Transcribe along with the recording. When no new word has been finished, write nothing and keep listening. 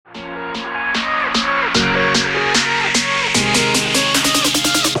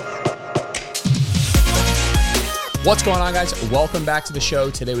What's going on, guys? Welcome back to the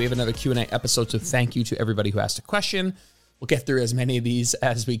show. Today we have another Q&A episode, so thank you to everybody who asked a question. We'll get through as many of these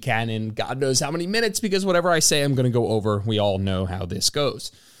as we can in God knows how many minutes, because whatever I say I'm going to go over, we all know how this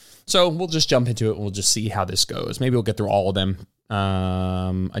goes. So we'll just jump into it and we'll just see how this goes. Maybe we'll get through all of them.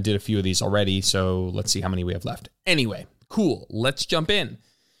 I did a few of these already, so let's see how many we have left. Anyway, cool. Let's jump in.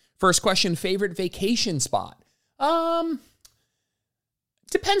 First question, favorite vacation spot?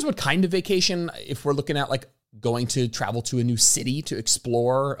 Depends what kind of vacation. If we're looking at like going to travel to a new city to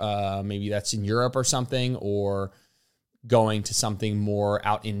explore, maybe that's in Europe or something, or going to something more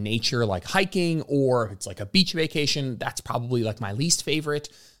out in nature like hiking, or if it's like a beach vacation, that's probably like my least favorite.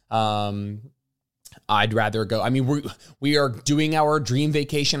 I'd rather go. I mean, we are doing our dream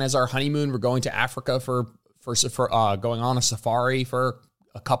vacation as our honeymoon. We're going to Africa for going on a safari for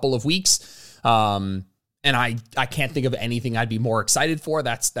a couple of weeks. And I can't think of anything I'd be more excited for.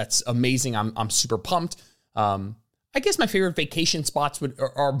 That's amazing. I'm super pumped. I guess my favorite vacation spots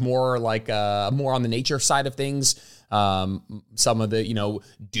are more like more on the nature side of things. Some of the,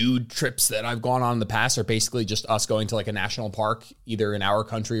 dude trips that I've gone on in the past are basically just us going to like a national park, either in our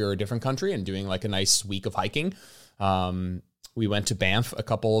country or a different country, and doing like a nice week of hiking. We went to Banff a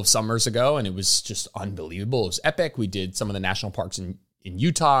couple of summers ago, and it was just unbelievable. It was epic. We did some of the national parks in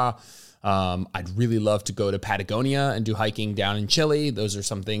Utah. I'd really love to go to Patagonia and do hiking down in Chile. Those are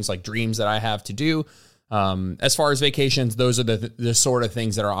some things like dreams that I have to do. As far as vacations, those are the sort of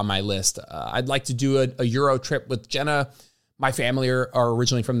things that are on my list. I'd like to do a Euro trip with Jenna. My family are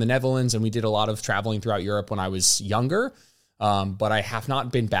originally from the Netherlands, and we did a lot of traveling throughout Europe when I was younger. But I have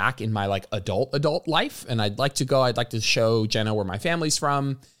not been back in my like adult life, and I'd like to go. I'd like to show Jenna where my family's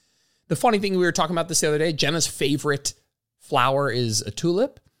from. The funny thing, we were talking about this the other day, Jenna's favorite flower is a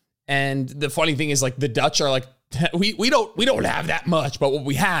tulip. And the funny thing is, like, the Dutch are like, we don't have that much, but what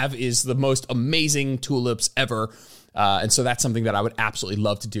we have is the most amazing tulips ever. And so that's something that I would absolutely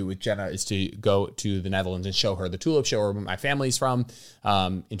love to do with Jenna, is to go to the Netherlands and show her the tulip, show her where my family's from,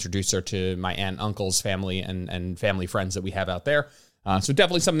 introduce her to my aunt and uncle's family and family friends that we have out there. So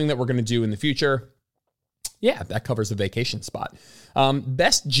definitely something that we're going to do in the future. Yeah, that covers the vacation spot.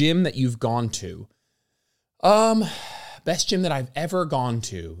 Best gym that you've gone to? Best gym that I've ever gone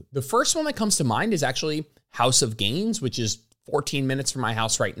to. The first one that comes to mind is actually House of Gains, which is 14 minutes from my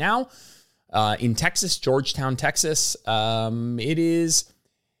house right now, in Texas, Georgetown, Texas. It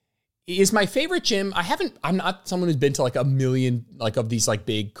is my favorite gym. I'm not someone who's been to like a million, like, of these like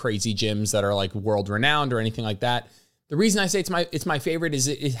big crazy gyms that are like world renowned or anything like that. The reason I say it's my favorite is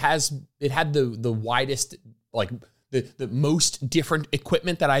it had the widest, like, the most different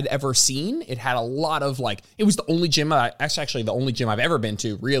equipment that I'd ever seen. It had a lot of like, it was the only gym, actually the only gym I've ever been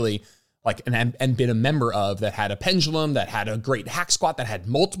to, really, like, and been a member of, that had a pendulum, that had a great hack squat, that had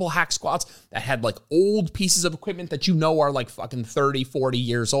multiple hack squats, that had like old pieces of equipment that are like fucking 30, 40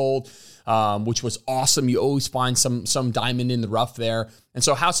 years old, which was awesome. You always find some diamond in the rough there. And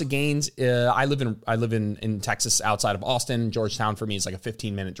so House of Gains, I live in Texas, outside of Austin. Georgetown for me is like a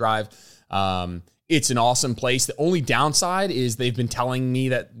 15-minute drive. It's an awesome place. The only downside is they've been telling me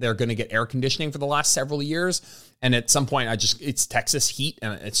that they're going to get air conditioning for the last several years. And at some point, it's Texas heat,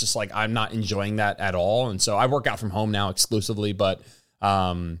 and it's just like, I'm not enjoying that at all. And so I work out from home now exclusively, but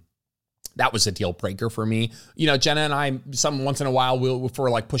that was a deal breaker for me. Jenna and I, once in a while, if we're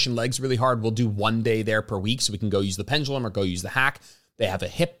like pushing legs really hard, we'll do one day there per week so we can go use the pendulum or go use the hack. They have a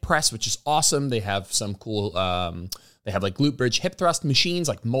hip press, which is awesome. They have some cool, they have like glute bridge hip thrust machines,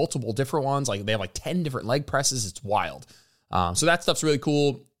 like multiple different ones. Like they have like 10 different leg presses. It's wild. So that stuff's really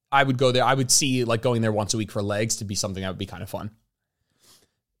cool. I would go there. I would see like going there once a week for legs to be something that would be kind of fun.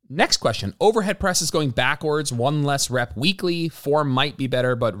 Next question. Overhead press is going backwards, one less rep weekly. Form might be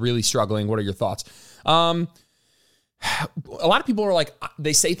better, but really struggling. What are your thoughts? A lot of people are like,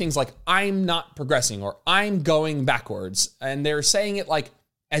 they say things like, I'm not progressing, or I'm going backwards. And they're saying it like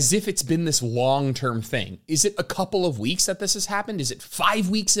as if it's been this long-term thing. Is it a couple of weeks that this has happened? Is it 5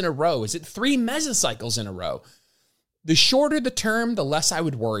 weeks in a row? Is it 3 mesocycles in a row? The shorter the term, the less I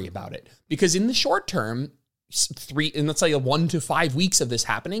would worry about it. Because in the short term, let's say 1 to 5 weeks of this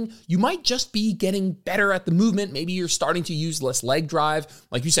happening, you might just be getting better at the movement. Maybe you're starting to use less leg drive.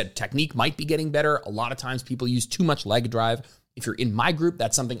 Like you said, technique might be getting better. A lot of times people use too much leg drive. If you're in my group,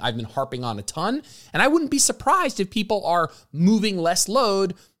 that's something I've been harping on a ton. And I wouldn't be surprised if people are moving less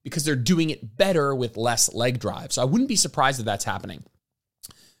load because they're doing it better with less leg drive. So I wouldn't be surprised if that's happening.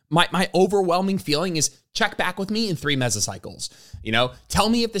 My overwhelming feeling is check back with me in 3 mesocycles. Tell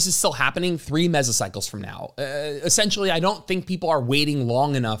me if this is still happening 3 mesocycles from now. Essentially, I don't think people are waiting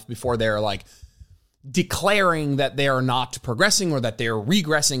long enough before they're like, declaring that they are not progressing or that they're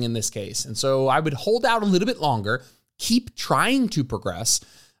regressing in this case. And so I would hold out a little bit longer, keep trying to progress.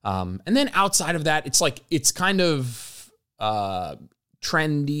 And then outside of that, it's kind of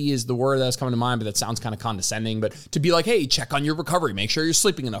trendy is the word that's coming to mind, but that sounds kind of condescending. But to be like, hey, check on your recovery, make sure you're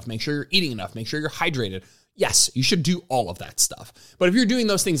sleeping enough, make sure you're eating enough, make sure you're hydrated. Yes, you should do all of that stuff. But if you're doing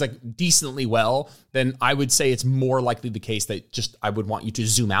those things like decently well, then I would say it's more likely the case that just I would want you to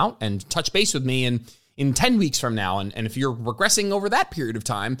zoom out and touch base with me in 10 weeks from now. And if you're regressing over that period of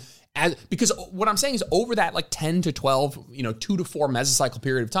time, because what I'm saying is over that like 10 to 12, 2 to 4 mesocycle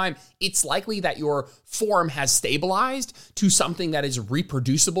period of time, it's likely that your form has stabilized to something that is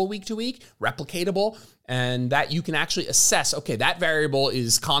reproducible week to week, replicatable, and that you can actually assess, okay, that variable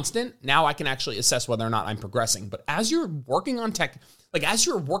is constant. Now I can actually assess whether or not I'm progressing. But as you're working on as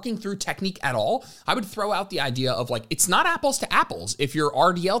you're working through technique at all, I would throw out the idea of like, it's not apples to apples if your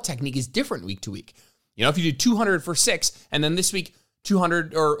RDL technique is different week to week. If you do 200 for 6 and then this week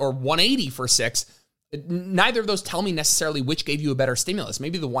 200 or 180 for 6, neither of those tell me necessarily which gave you a better stimulus.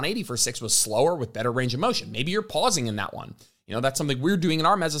 Maybe the 180 for 6 was slower with better range of motion. Maybe you're pausing in that one. That's something we're doing in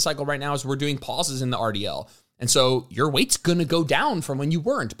our mesocycle right now is we're doing pauses in the RDL. And so your weight's going to go down from when you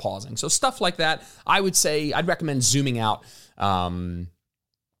weren't pausing. So stuff like that, I would say I'd recommend zooming out.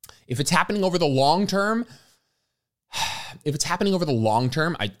 If it's happening over the long term, it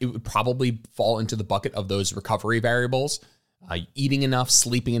would probably fall into the bucket of those recovery variables. Eating enough,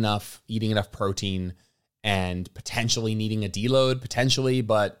 sleeping enough, eating enough protein, and potentially needing a deload, potentially.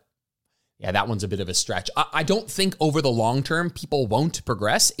 But yeah, that one's a bit of a stretch. I don't think over the long term, people won't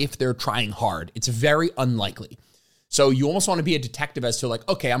progress if they're trying hard. It's very unlikely. So you almost want to be a detective as to like,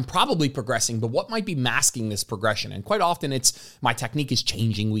 okay, I'm probably progressing, but what might be masking this progression? And quite often it's my technique is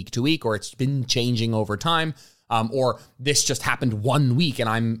changing week to week, or it's been changing over time. Or this just happened 1 week and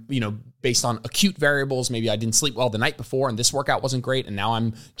I'm, based on acute variables, maybe I didn't sleep well the night before and this workout wasn't great. And now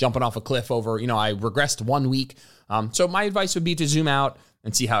I'm jumping off a cliff over, I regressed 1 week. So my advice would be to zoom out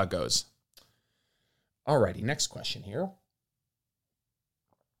and see how it goes. Alrighty, next question here.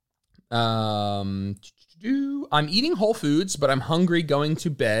 I'm eating whole foods, but I'm hungry going to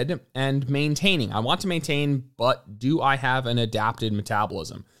bed and maintaining. I want to maintain, but do I have an adapted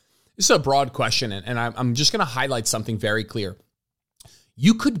metabolism? This is a broad question, and I'm just going to highlight something very clear.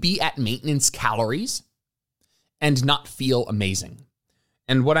 You could be at maintenance calories and not feel amazing.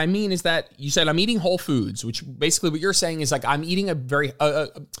 And what I mean is that you said I'm eating whole foods, which basically what you're saying is like I'm eating a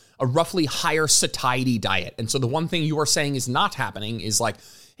roughly higher satiety diet. And so the one thing you are saying is not happening is like,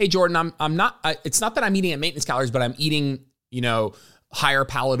 hey, Jordan, I'm not, it's not that I'm eating at maintenance calories, but I'm eating, higher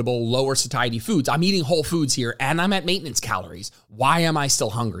palatable, lower satiety foods. I'm eating whole foods here and I'm at maintenance calories. Why am I still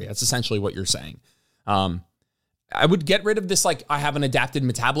hungry? That's essentially what you're saying. I would get rid of this, like I have an adapted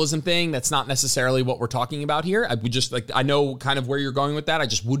metabolism thing. That's not necessarily what we're talking about here. I would just I know kind of where you're going with that. I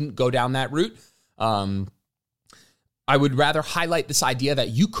just wouldn't go down that route. I would rather highlight this idea that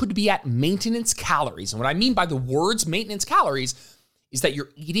you could be at maintenance calories. And what I mean by the words maintenance calories is that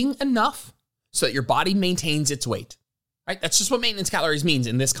you're eating enough so that your body maintains its weight. Right? That's just what maintenance calories means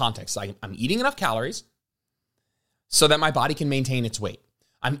in this context. Like I'm eating enough calories so that my body can maintain its weight.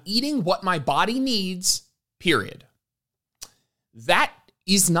 I'm eating what my body needs, period. That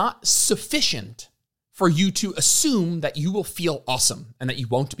is not sufficient for you to assume that you will feel awesome and that you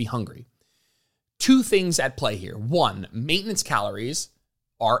won't be hungry. Two things at play here. One, maintenance calories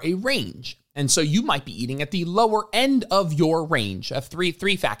are a range. And so you might be eating at the lower end of your range. I have three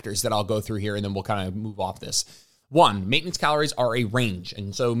factors that I'll go through here and then we'll kind of move off this. One, maintenance calories are a range.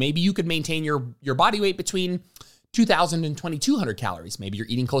 And so maybe you could maintain your body weight between 2,000 and 2,200 calories. Maybe you're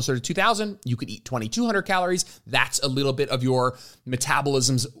eating closer to 2,000. You could eat 2,200 calories. That's a little bit of your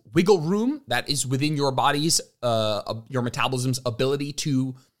metabolism's wiggle room that is within your body's, your metabolism's ability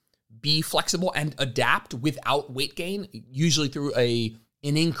to be flexible and adapt without weight gain, usually through an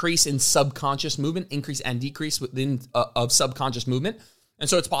increase in subconscious movement, increase and decrease within of subconscious movement. And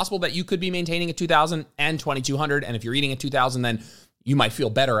so it's possible that you could be maintaining at 2,000 and 2,200. And if you're eating at 2,000, then you might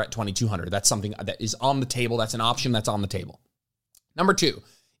feel better at 2,200. That's something that is on the table. That's an option that's on the table. Number two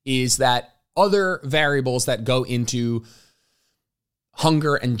is that other variables that go into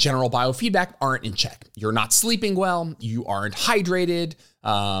hunger and general biofeedback aren't in check. You're not sleeping well. You aren't hydrated.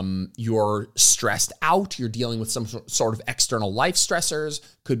 You're stressed out. You're dealing with some sort of external life stressors.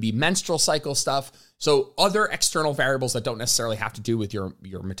 Could be menstrual cycle stuff. So other external variables that don't necessarily have to do with your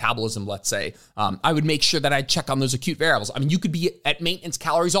metabolism, let's say, I would make sure that I check on those acute variables. I mean, you could be at maintenance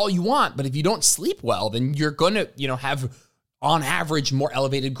calories all you want, but if you don't sleep well, then you're going to, have on average more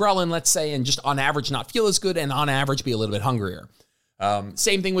elevated ghrelin, let's say, and just on average not feel as good and on average be a little bit hungrier.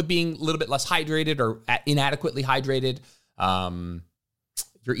 Same thing with being a little bit less hydrated or inadequately hydrated.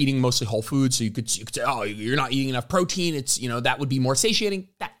 You're eating mostly whole foods, so you could say, oh, you're not eating enough protein. It's, that would be more satiating.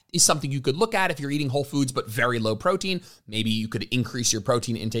 That is something you could look at if you're eating whole foods, but very low protein. Maybe you could increase your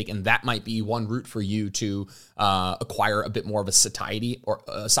protein intake, and that might be one route for you to acquire a bit more of a satiety or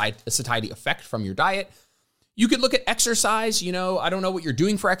a satiety effect from your diet. You could look at exercise. I don't know what you're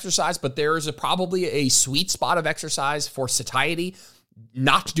doing for exercise, but there is probably a sweet spot of exercise for satiety.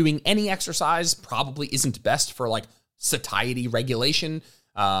 Not doing any exercise probably isn't best for like satiety regulation.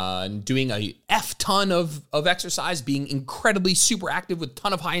 Doing a F ton of exercise, being incredibly super active with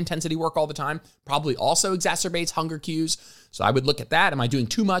ton of high intensity work all the time, probably also exacerbates hunger cues. So I would look at that. Am I doing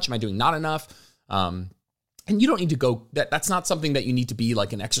too much? Am I doing not enough? And you don't need to go, that's not something that you need to be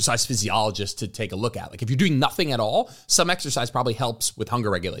like an exercise physiologist to take a look at. Like if you're doing nothing at all, some exercise probably helps with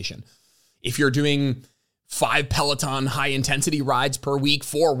hunger regulation. If you're doing 5 Peloton high intensity rides per week,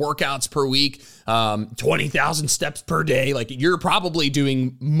 4 workouts per week, 20,000 steps per day, like you're probably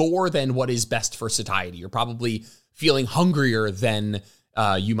doing more than what is best for satiety. You're probably feeling hungrier than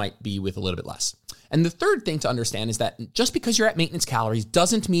you might be with a little bit less. And the third thing to understand is that just because you're at maintenance calories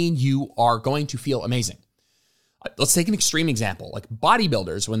doesn't mean you are going to feel amazing. Let's take an extreme example, like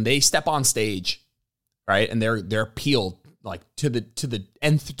bodybuilders, when they step on stage, right? And they're peeled like to the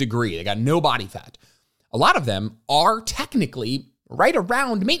nth degree. They got no body fat. A lot of them are technically right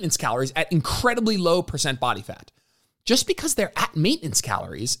around maintenance calories at incredibly low % body fat. Just because they're at maintenance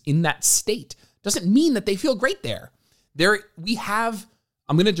calories in that state doesn't mean that they feel great there.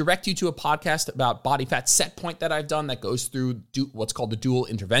 I'm going to direct you to a podcast about body fat set point that I've done that goes through what's called the dual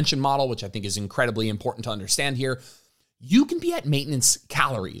intervention model, which I think is incredibly important to understand here. You can be at maintenance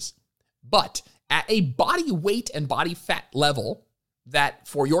calories, but at a body weight and body fat level that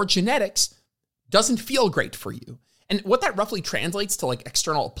for your genetics doesn't feel great for you. And what that roughly translates to like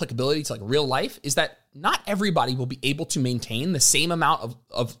external applicability to like real life is that not everybody will be able to maintain the same amount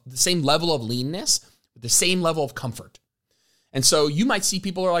of the same level of leanness with the same level of comfort. And so you might see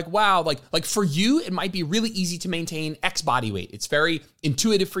people are like, wow, like for you, it might be really easy to maintain X body weight. It's very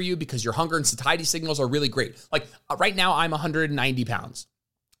intuitive for you because your hunger and satiety signals are really great. Like right now I'm 190 pounds.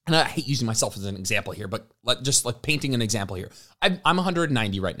 And I hate using myself as an example here, but just like painting an example here. I'm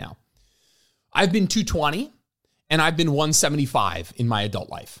 190 right now. I've been 220 and I've been 175 in my adult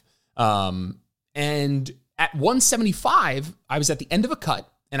life. And at 175, I was at the end of a cut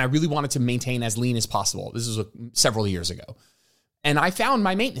and I really wanted to maintain as lean as possible. This was several years ago. And I found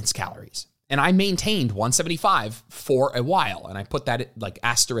my maintenance calories and I maintained 175 for a while. And I put that like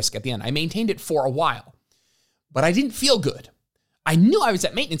asterisk at the end. I maintained it for a while, but I didn't feel good. I knew I was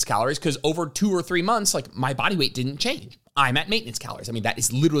at maintenance calories because over 2 or 3 months, like my body weight didn't change. I'm at maintenance calories. I mean, that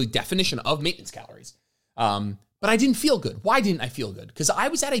is literally definition of maintenance calories. But I didn't feel good. Why didn't I feel good? Because I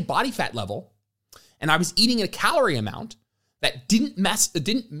was at a body fat level and I was eating a calorie amount that didn't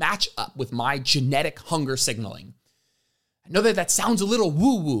match up with my genetic hunger signaling. I know that sounds a little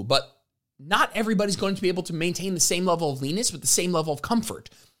woo-woo, but not everybody's going to be able to maintain the same level of leanness with the same level of comfort.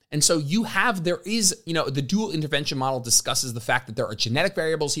 And so the dual intervention model discusses the fact that there are genetic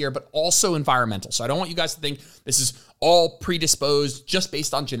variables here, but also environmental. So I don't want you guys to think this is all predisposed just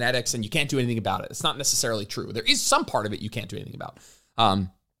based on genetics and you can't do anything about it. It's not necessarily true. There is some part of it you can't do anything about.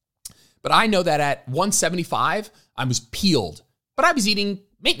 But I know that at 175, I was peeled, but I was eating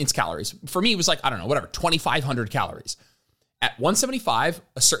maintenance calories. For me, it was like, 2,500 calories. At 175,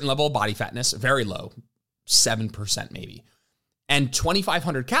 a certain level of body fatness, very low, 7% maybe. And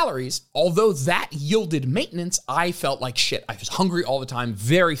 2,500 calories, although that yielded maintenance, I felt like shit. I was hungry all the time,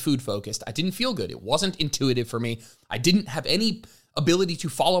 very food focused. I didn't feel good. It wasn't intuitive for me. I didn't have any ability to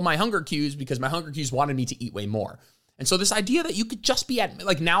follow my hunger cues because my hunger cues wanted me to eat way more. And so this idea that you could just be at,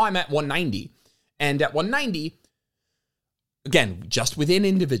 like now I'm at 190. And at 190, again, just within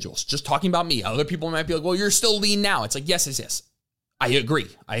individuals, just talking about me. Other people might be like, well, you're still lean now. It's like, yes. I agree,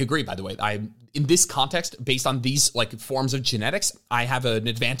 by the way. In this context, based on these like forms of genetics, I have an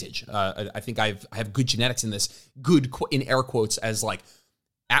advantage. I think I have good genetics in this, good in air quotes, as like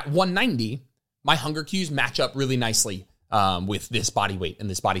at 190, my hunger cues match up really nicely with this body weight and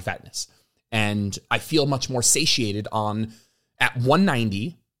this body fatness. And I feel much more satiated at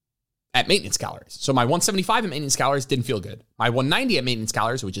 190 at maintenance calories. So my 175 at maintenance calories didn't feel good. My 190 at maintenance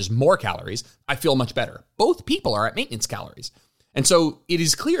calories, which is more calories, I feel much better. Both people are at maintenance calories. And so it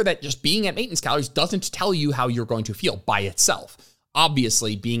is clear that just being at maintenance calories doesn't tell you how you're going to feel by itself.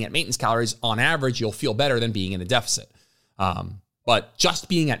 Obviously, being at maintenance calories, on average, you'll feel better than being in a deficit. But just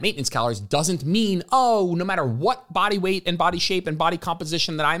being at maintenance calories doesn't mean, no matter what body weight and body shape and body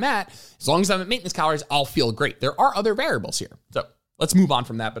composition that I'm at, as long as I'm at maintenance calories, I'll feel great. There are other variables here. So let's move on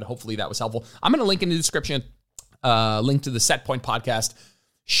from that, but hopefully that was helpful. I'm going to link in the description, link to the Set Point podcast.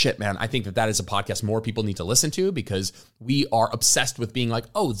 Shit, man, I think that is a podcast more people need to listen to, because we are obsessed with being like,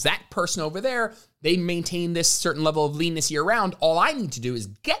 oh, that person over there, they maintain this certain level of leanness year round. All I need to do is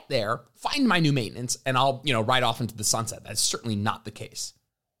get there, find my new maintenance, and I'll, ride off into the sunset. That's certainly not the case.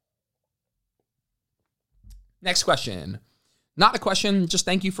 Next question. Not a question, just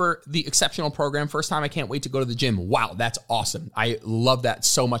thank you for the exceptional program. First time, I can't wait to go to the gym. Wow, that's awesome. I love that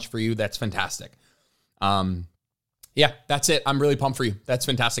so much for you. That's fantastic. Yeah, that's it. I'm really pumped for you. That's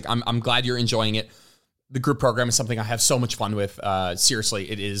fantastic. I'm glad you're enjoying it. The group program is something I have so much fun with.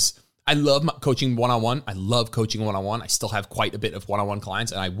 Seriously, it is. I love coaching one-on-one. I love coaching one-on-one. I still have quite a bit of one-on-one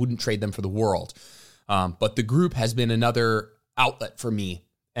clients, and I wouldn't trade them for the world. But the group has been another outlet for me,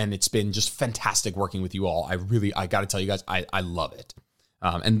 and it's been just fantastic working with you all. I got to tell you guys, I love it.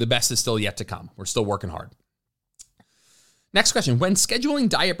 And the best is still yet to come. We're still working hard. Next question. When scheduling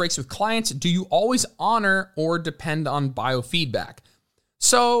diet breaks with clients, do you always honor or depend on biofeedback?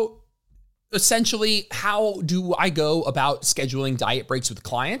 So essentially, how do I go about scheduling diet breaks with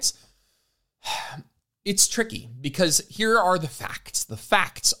clients? It's tricky, because here are the facts. The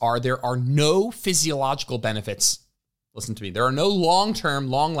facts are there are no physiological benefits. Listen to me. There are no long-term,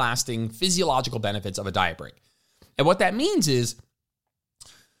 long-lasting physiological benefits of a diet break. And what that means is,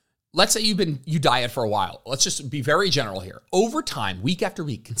 let's say you diet for a while. Let's just be very general here. Over time, week after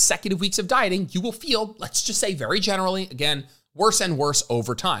week, consecutive weeks of dieting, you will feel, let's just say very generally, again, worse and worse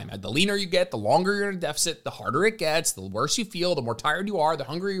over time. And the leaner you get, the longer you're in a deficit, the harder it gets, the worse you feel, the more tired you are, the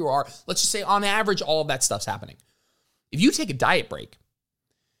hungrier you are. Let's just say on average, all of that stuff's happening. If you take a diet break,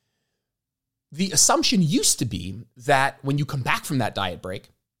 the assumption used to be that when you come back from that diet break,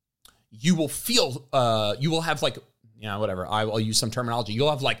 you will feel, you will have whatever, I'll use some terminology. You'll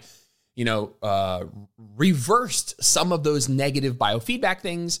have reversed some of those negative biofeedback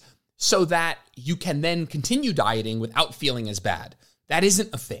things so that you can then continue dieting without feeling as bad. That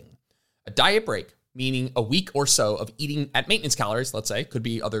isn't a thing. A diet break, meaning a week or so of eating at maintenance calories, let's say, could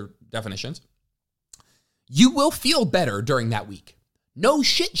be other definitions, you will feel better during that week. No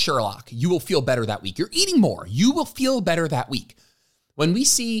shit, Sherlock. You will feel better that week. You're eating more. You will feel better that week. When we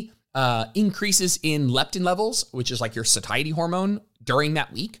see increases in leptin levels, which is like your satiety hormone during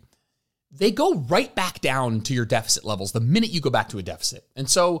that week, they go right back down to your deficit levels the minute you go back to a deficit. And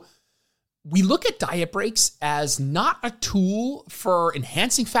so we look at diet breaks as not a tool for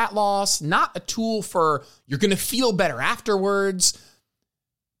enhancing fat loss, not a tool for you're going to feel better afterwards.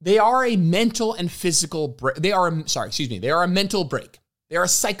 They are a mental and physical break. They are a mental break. They are a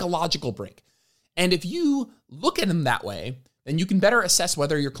psychological break. And if you look at them that way, then you can better assess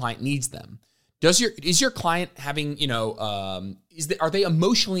whether your client needs them. Is your client having, are they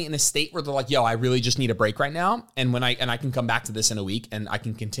emotionally in a state where they're like, yo, I really just need a break right now, and I can come back to this in a week and I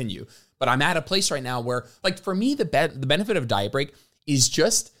can continue. But I'm at a place right now where, like, for me, the benefit of diet break is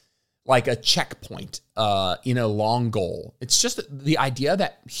just like a checkpoint in a long goal. It's just the idea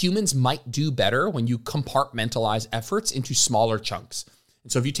that humans might do better when you compartmentalize efforts into smaller chunks.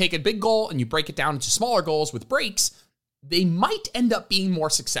 And so if you take a big goal and you break it down into smaller goals with breaks, they might end up being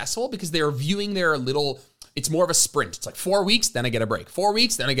more successful because they're viewing it's more of a sprint. It's like 4 weeks, then I get a break. 4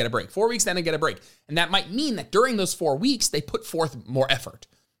 weeks, then I get a break. 4 weeks, then I get a break. And that might mean that during those 4 weeks, they put forth more effort.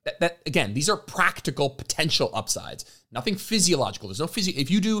 That again, these are practical potential upsides, nothing physiological. There's no if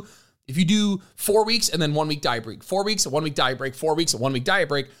you do 4 weeks and then 1 week diet break, 4 weeks and 1 week diet break, 4 weeks and 1 week diet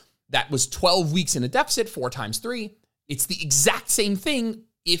break, that was 12 weeks in a deficit, 4 times 3. It's the exact same thing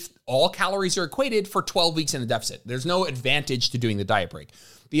if all calories are equated for 12 weeks in a deficit. There's no advantage to doing the diet break.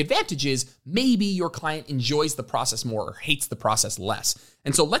 The advantage is maybe your client enjoys the process more or hates the process less.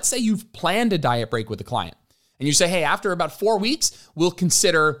 And so let's say you've planned a diet break with the client and you say, hey, after about 4 weeks, we'll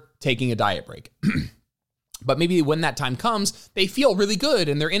consider taking a diet break. But maybe when that time comes, they feel really good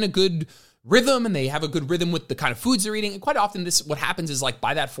and they're in a good rhythm and they have a good rhythm with the kind of foods they're eating. And quite often what happens is, like,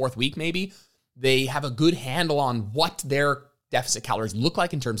 by that 4th week, maybe they have a good handle on what their deficit calories look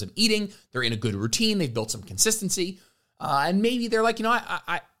like in terms of eating. They're in a good routine. They've built some consistency. And maybe they're like,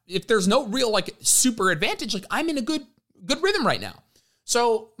 if there's no real super advantage, I'm in a good rhythm right now.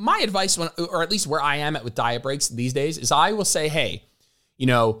 So my advice, or at least where I am at with diet breaks these days, is I will say, hey,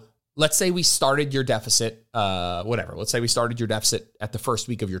 let's say we started your deficit, Let's say we started your deficit at the first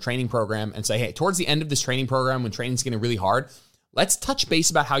week of your training program and say, hey, towards the end of this training program, when training's getting really hard, let's touch base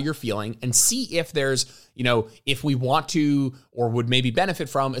about how you're feeling and see if there's, if we want to or would maybe benefit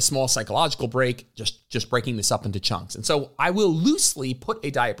from a small psychological break, just breaking this up into chunks. And so I will loosely put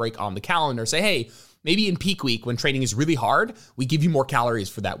a diet break on the calendar, say, hey, maybe in peak week when training is really hard, we give you more calories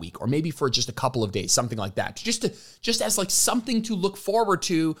for that week, or maybe for just a couple of days, something like that. Just as like something to look forward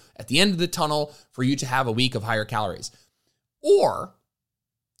to at the end of the tunnel for you to have a week of higher calories. Or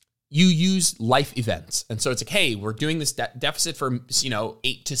you use life events. And so it's like, hey, we're doing this deficit for,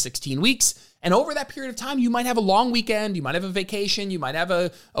 8 to 16 weeks. And over that period of time, you might have a long weekend, you might have a vacation, you might have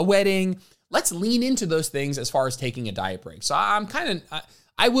a wedding. Let's lean into those things as far as taking a diet break. So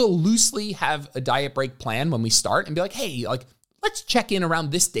I will loosely have a diet break plan when we start and be like, hey, like, let's check in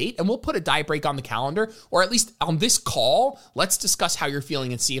around this date and we'll put a diet break on the calendar, or at least on this call, let's discuss how you're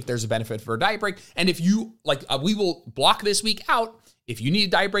feeling and see if there's a benefit for a diet break. And if you we will block this week out. If you need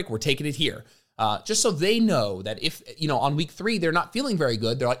a diet break, we're taking it here. Just so they know that if, on week 3, they're not feeling very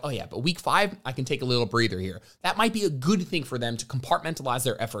good, they're like, oh yeah, but week 5, I can take a little breather here. That might be a good thing for them to compartmentalize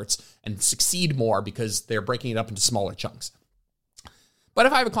their efforts and succeed more because they're breaking it up into smaller chunks. But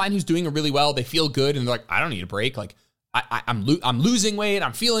if I have a client who's doing really well, they feel good, and they're like, I don't need a break. Like I'm losing weight.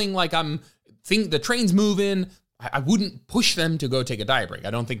 I'm feeling like the train's moving. I wouldn't push them to go take a diet break.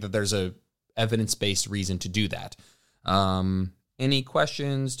 I don't think that there's a evidence-based reason to do that. Any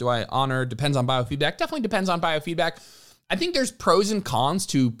questions? Do I honor? Depends on biofeedback. Definitely depends on biofeedback. I think there's pros and cons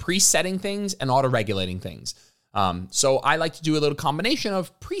to presetting things and auto-regulating things. So I like to do a little combination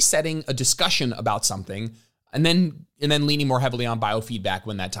of presetting a discussion about something and then leaning more heavily on biofeedback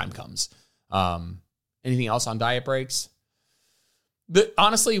when that time comes. Anything else on diet breaks?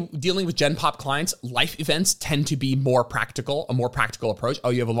 Honestly, dealing with Gen Pop clients, life events tend to be a more practical approach.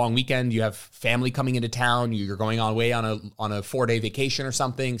 Oh, you have a long weekend, you have family coming into town, you're going away on a 4-day vacation or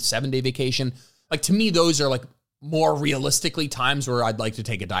something, 7-day vacation. Like, to me, those are like more realistically times where I'd like to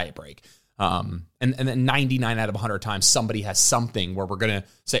take a diet break. And then 99 out of 100 times, somebody has something where we're going to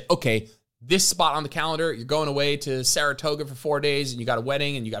say, okay, this spot on the calendar, you're going away to Saratoga for 4 days, and you got a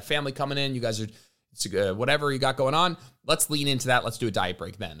wedding, and you got family coming in, you guys are, whatever you got going on, let's lean into that. Let's do a diet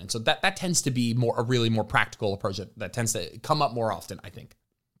break then. And so that tends to be a really more practical approach that tends to come up more often, I think.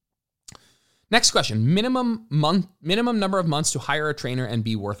 Next question, minimum number of months to hire a trainer and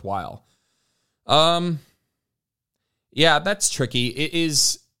be worthwhile. Yeah, that's tricky.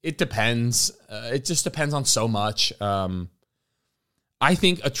 It depends. It just depends on so much. I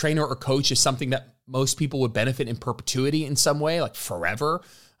think a trainer or coach is something that most people would benefit in perpetuity in some way, like forever.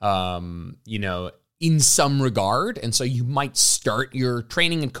 In some regard. And so you might start your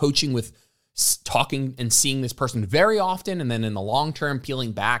training and coaching with talking and seeing this person very often. And then in the long term,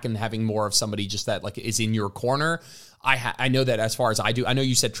 peeling back and having more of somebody just that like is in your corner. I know that as far as I do, I know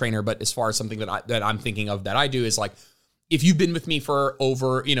you said trainer, but as far as something that I'm thinking of that I do is like, if you've been with me for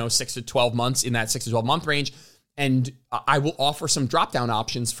over, 6 to 12 months in that 6 to 12 month range, and I will offer some drop down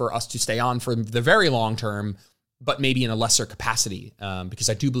options for us to stay on for the very long term, but maybe in a lesser capacity, because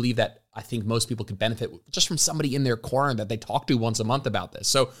I do believe that I think most people could benefit just from somebody in their corner that they talk to once a month about this.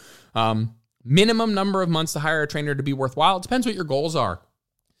 So minimum number of months to hire a trainer to be worthwhile. It depends what your goals are.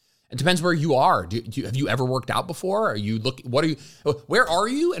 It depends where you are. Have you ever worked out before? Where are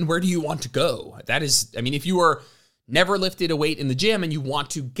you and where do you want to go? If you are never lifted a weight in the gym and you want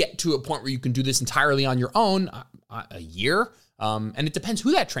to get to a point where you can do this entirely on your own, a year. And it depends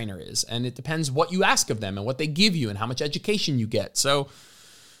who that trainer is, and it depends what you ask of them and what they give you and how much education you get. So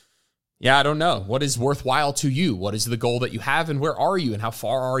yeah, I don't know. What is worthwhile to you? What is the goal that you have, and where are you, and how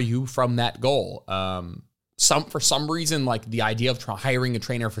far are you from that goal? For some reason, like the idea of hiring a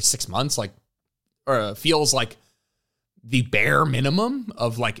trainer for 6 months, feels like the bare minimum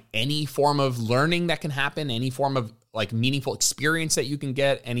of like any form of learning that can happen, any form of like meaningful experience that you can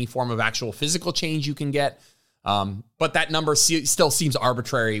get, any form of actual physical change you can get. But that number still seems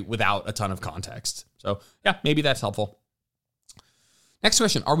arbitrary without a ton of context. So yeah, maybe that's helpful. Next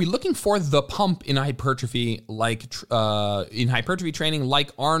question. Are we looking for the pump in hypertrophy, in hypertrophy training, like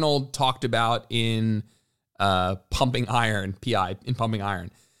Arnold talked about in Pumping Iron, PI, in Pumping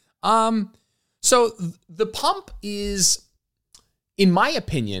Iron? So the pump is, in my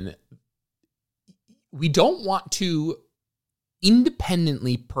opinion, we don't want to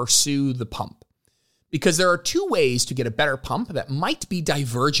independently pursue the pump, because there are two ways to get a better pump that might be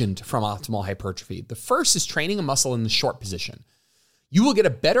divergent from optimal hypertrophy. The first is training a muscle in the short position. You will get a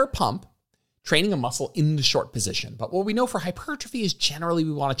better pump training a muscle in the short position. But what we know for hypertrophy is generally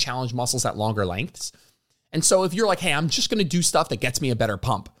we want to challenge muscles at longer lengths. And so if you're like, hey, I'm just going to do stuff that gets me a better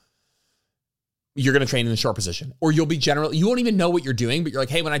pump, you're going to train in the short position. Or you won't even know what you're doing, but you're like,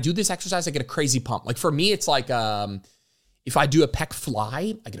 hey, when I do this exercise, I get a crazy pump. Like for me, it's like, if I do a pec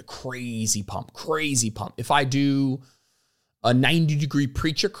fly, I get a crazy pump. If I do a 90-degree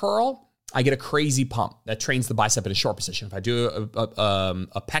preacher curl, I get a crazy pump that trains the bicep in a short position. If I do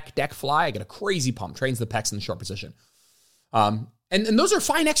a pec deck fly, I get a crazy pump, trains the pecs in the short position. And those are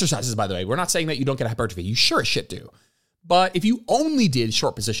fine exercises, by the way. We're not saying that you don't get hypertrophy. You sure as shit do. But if you only did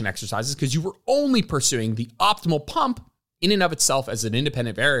short position exercises because you were only pursuing the optimal pump in and of itself as an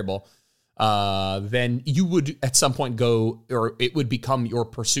independent variable, then you would at some point go, or it would become, your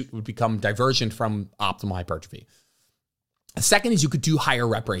pursuit would become divergent from optimal hypertrophy. The second is you could do higher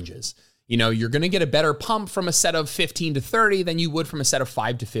rep ranges. You know, you're going to get a better pump from a set of 15 to 30 than you would from a set of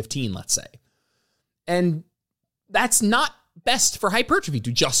 5 to 15, let's say. And that's not best for hypertrophy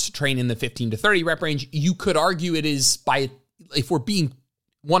to just train in the 15 to 30 rep range. You could argue it is, if we're being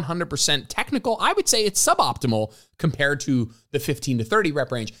 100% technical, I would say it's suboptimal compared to the 15 to 30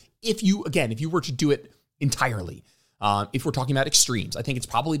 rep range. If you were to do it entirely, if we're talking about extremes, I think it's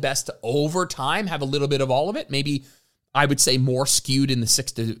probably best to over time have a little bit of all of it. Maybe I would say more skewed in the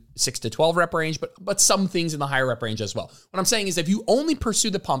 6 to 12 rep range, but some things in the higher rep range as well. What I'm saying is if you only pursue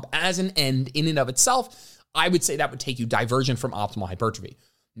the pump as an end in and of itself, I would say that would take you divergent from optimal hypertrophy.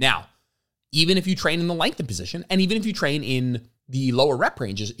 Now, even if you train in the lengthened position, and even if you train in the lower rep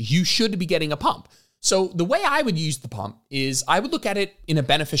ranges, you should be getting a pump. So the way I would use the pump is I would look at it in a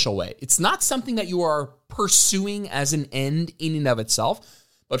beneficial way. It's not something that you are pursuing as an end in and of itself,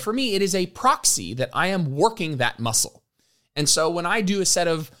 but for me, it is a proxy that I am working that muscle. And so when I do a set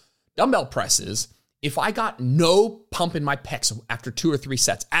of dumbbell presses, if I got no pump in my pecs after 2 or 3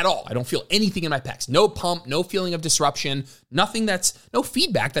 sets at all, I don't feel anything in my pecs, no pump, no feeling of disruption, no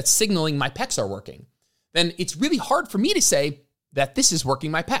feedback that's signaling my pecs are working, then it's really hard for me to say that this is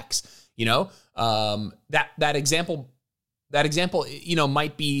working my pecs. You know, that example, you know,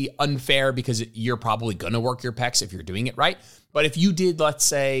 might be unfair because you're probably going to work your pecs if you're doing it right. But if you did, let's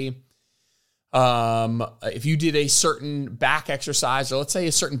say, if you did a certain back exercise, or let's say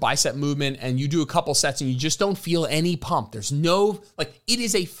a certain bicep movement, and you do a couple sets and you just don't feel any pump, there's no, it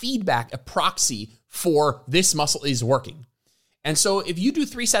is a feedback, a proxy for this muscle is working. And so if you do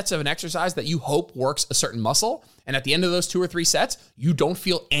 3 sets of an exercise that you hope works a certain muscle, and at the end of those 2 or 3 sets, you don't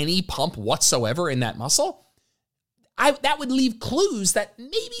feel any pump whatsoever in that muscle, that would leave clues that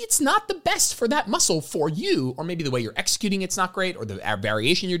maybe it's not the best for that muscle for you, or maybe the way you're executing it's not great, or the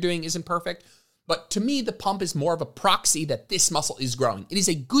variation you're doing isn't perfect. But to me, the pump is more of a proxy that this muscle is growing. It is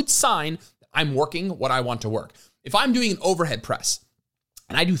a good sign that I'm working what I want to work. If I'm doing an overhead press,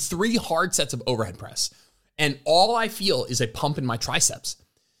 and I do 3 hard sets of overhead press, and all I feel is a pump in my triceps,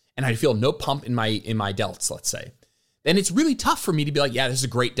 and I feel no pump in my delts, let's say, then it's really tough for me to be like, yeah, this is a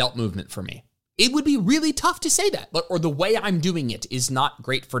great delt movement for me. It would be really tough to say that, or the way I'm doing it is not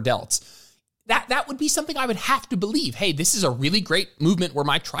great for delts. That would be something I would have to believe. Hey, this is a really great movement where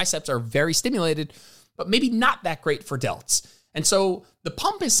my triceps are very stimulated, but maybe not that great for delts. And so the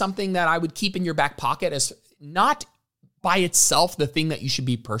pump is something that I would keep in your back pocket as not by itself the thing that you should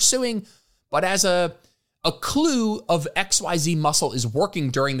be pursuing, but as a clue of XYZ muscle is working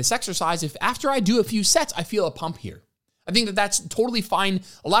during this exercise. If after I do a few sets, I feel a pump here, I think that that's totally fine.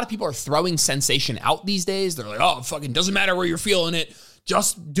 A lot of people are throwing sensation out these days. They're like, oh, it fucking doesn't matter where you're feeling it.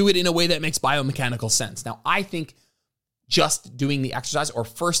 Just do it in a way that makes biomechanical sense. Now, I think just doing the exercise or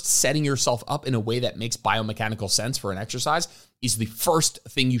first setting yourself up in a way that makes biomechanical sense for an exercise is the first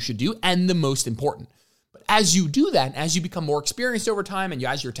thing you should do and the most important. But as you do that, as you become more experienced over time and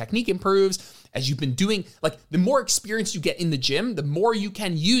as your technique improves, as you've been doing, the more experience you get in the gym, the more you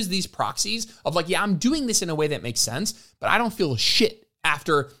can use these proxies of yeah, I'm doing this in a way that makes sense, but I don't feel shit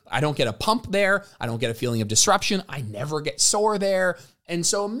after I don't get a pump there. I don't get a feeling of disruption. I never get sore there. And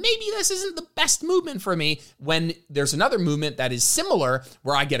so maybe this isn't the best movement for me when there's another movement that is similar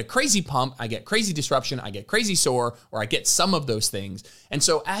where I get a crazy pump, I get crazy disruption, I get crazy sore, or I get some of those things. And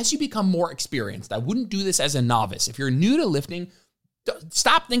so as you become more experienced, I wouldn't do this as a novice. If you're new to lifting,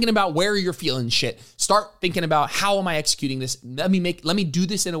 stop thinking about where you're feeling shit. Start thinking about how am I executing this? Let me do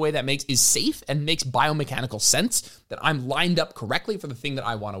this in a way that is safe and makes biomechanical sense, that I'm lined up correctly for the thing that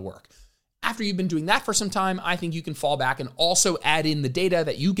I want to work. After you've been doing that for some time, I think you can fall back and also add in the data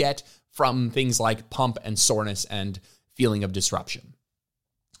that you get from things like pump and soreness and feeling of disruption.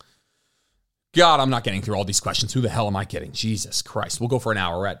 God, I'm not getting through all these questions. Who the hell am I kidding? Jesus Christ. We'll go for an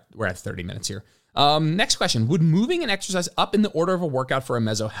hour. We're at 30 minutes here. Next question. Would moving an exercise up in the order of a workout for a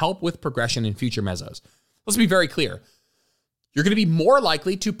meso help with progression in future mesos? Let's be very clear. You're going to be more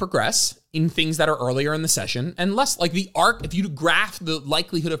likely to progress in things that are earlier in the session and less like the arc. If you graph the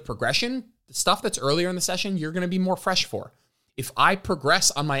likelihood of progression, the stuff that's earlier in the session, you're going to be more fresh for. If I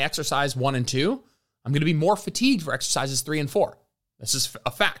progress on my exercise 1 and 2, I'm going to be more fatigued for exercises 3 and 4. This is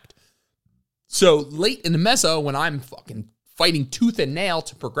a fact. So late in the meso, when I'm fucking fighting tooth and nail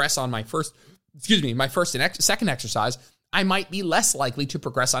to progress on my first and second exercise, I might be less likely to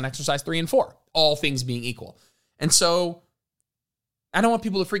progress on exercise 3 and 4, all things being equal. And so I don't want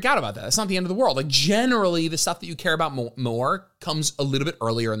people to freak out about that. It's not the end of the world. Like generally, the stuff that you care about more comes a little bit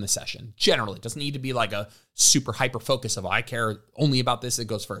earlier in the session. Generally, it doesn't need to be like a super hyper focus of I care only about this. It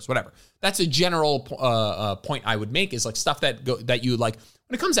goes first, whatever. That's a general point I would make is like stuff that you like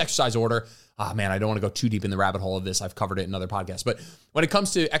when it comes to exercise order. Ah, man, I don't want to go too deep in the rabbit hole of this. I've covered it in other podcasts. But when it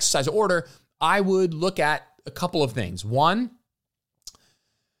comes to exercise order, I would look at a couple of things. One,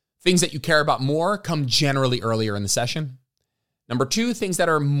 things that you care about more come generally earlier in the session. Number two, things that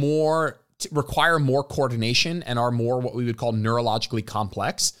are require more coordination and are more what we would call neurologically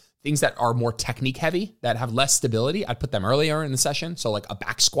complex. Things that are more technique heavy, that have less stability, I'd put them earlier in the session. So like a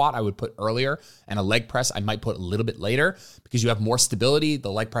back squat, I would put earlier, and a leg press, I might put a little bit later because you have more stability.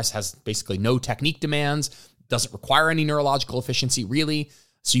 The leg press has basically no technique demands, doesn't require any neurological efficiency really.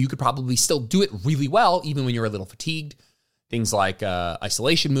 So you could probably still do it really well, even when you're a little fatigued. Things like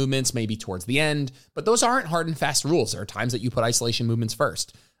isolation movements, maybe towards the end, but those aren't hard and fast rules. There are times that you put isolation movements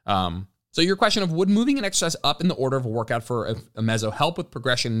first. So your question of would moving an exercise up in the order of a workout for a meso help with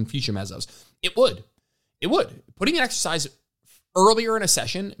progression in future mesos? It would. It would. Putting an exercise earlier in a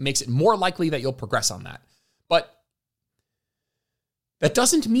session makes it more likely that you'll progress on that. But that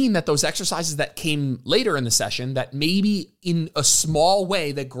doesn't mean that those exercises that came later in the session, that maybe in a small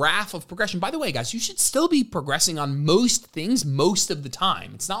way, the graph of progression, by the way, guys, you should still be progressing on most things most of the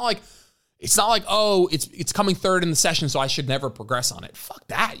time. It's not like, oh, it's coming third in the session, so I should never progress on it. Fuck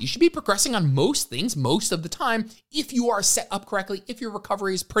that. You should be progressing on most things most of the time if you are set up correctly, if your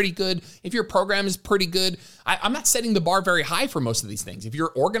recovery is pretty good, if your program is pretty good. I'm not setting the bar very high for most of these things. If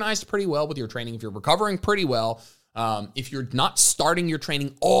you're organized pretty well with your training, if you're recovering pretty well, if you're not starting your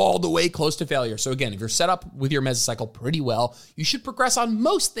training all the way close to failure. So again, if you're set up with your mesocycle pretty well, you should progress on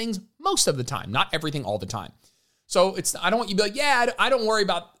most things most of the time, not everything all the time. So I don't want you to be like, yeah, I don't worry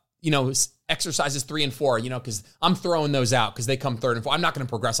about, exercises 3 and 4, because I'm throwing those out because they come 3rd and 4th. I'm not going to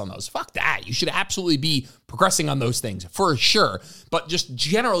progress on those. Fuck that. You should absolutely be progressing on those things for sure. But just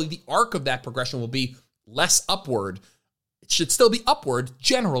generally, the arc of that progression will be less upward. It should still be upward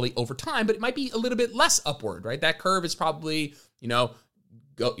generally over time, but it might be a little bit less upward, right? That curve is probably,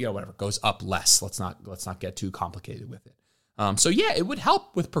 goes up less. Let's not get too complicated with it. So yeah, it would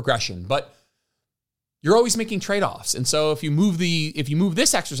help with progression, but you're always making trade-offs. And so if you move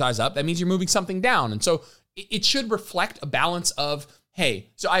this exercise up, that means you're moving something down. And so it should reflect a balance of,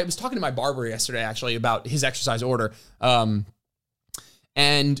 hey, so I was talking to my barber yesterday actually about his exercise order.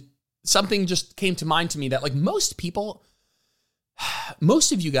 And something just came to mind to me that like most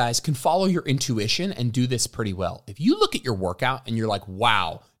of you guys can follow your intuition and do this pretty well. If you look at your workout and you're like,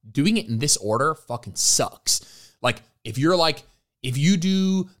 wow, doing it in this order fucking sucks. Like if you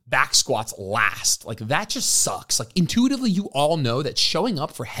do back squats last, like that just sucks. Like intuitively, you all know that showing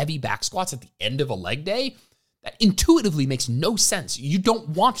up for heavy back squats at the end of a leg day, that intuitively makes no sense. You don't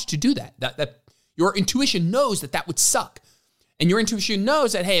want to do that. That your intuition knows that would suck. And your intuition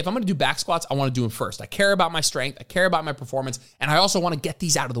knows that, hey, if I'm going to do back squats, I want to do them first. I care about my strength. I care about my performance. And I also want to get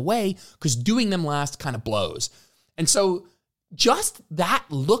these out of the way because doing them last kind of blows. And so just that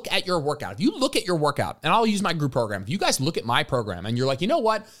look at your workout. If you look at your workout, and I'll use my group program. If you guys look at my program and you're like, you know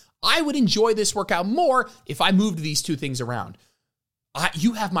what? I would enjoy this workout more if I moved these two things around.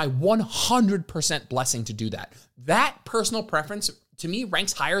 You have my 100% blessing to do that. That personal preference to me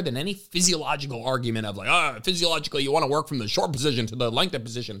ranks higher than any physiological argument of like, physiologically you want to work from the short position to the lengthened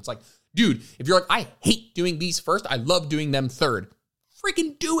position. It's like, dude, if you're like, I hate doing these first, I love doing them third.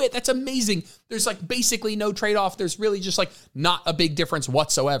 Freaking do it. That's amazing. There's like basically no trade-off. There's really just like not a big difference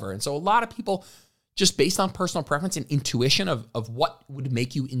whatsoever. And so a lot of people, just based on personal preference and intuition of what would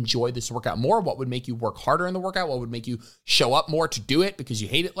make you enjoy this workout more, what would make you work harder in the workout, what would make you show up more to do it because you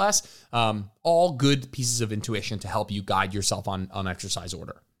hate it less, all good pieces of intuition to help you guide yourself on exercise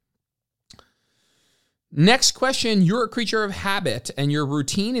order. Next question, you're a creature of habit and your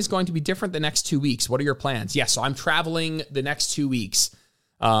routine is going to be different the next 2 weeks. What are your plans? Yes, so I'm traveling the next 2 weeks.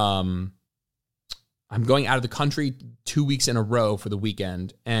 I'm going out of the country 2 weeks in a row for the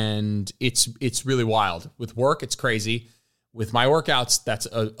weekend, and it's really wild. With work, it's crazy. With my workouts, that's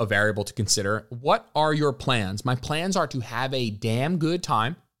a variable to consider. What are your plans? My plans are to have a damn good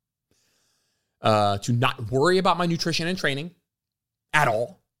time, to not worry about my nutrition and training at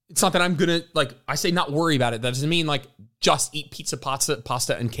all. It's not that I'm going to, I say not worry about it. That doesn't mean, just eat pizza,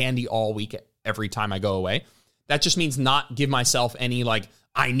 pasta, and candy all week every time I go away. That just means not give myself any,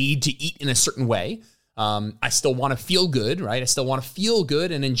 I need to eat in a certain way. I still want to feel good, right? I still want to feel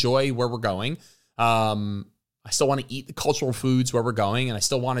good and enjoy where we're going. I still want to eat the cultural foods where we're going, and I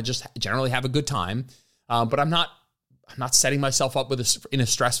still want to just generally have a good time. But I'm not setting myself up in a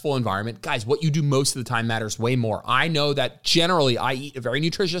stressful environment. Guys, what you do most of the time matters way more. I know that generally I eat a very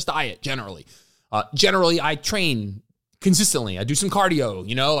nutritious diet, generally. Generally, I train consistently. I do some cardio,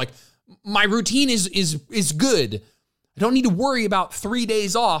 like my routine is good. I don't need to worry about 3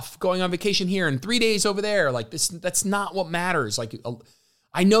 days off going on vacation here and 3 days over there. Like that's not what matters. Like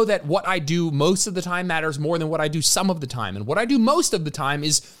I know that what I do most of the time matters more than what I do some of the time. And what I do most of the time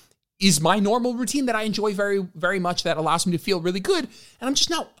is my normal routine that I enjoy very, very much, that allows me to feel really good. And I'm just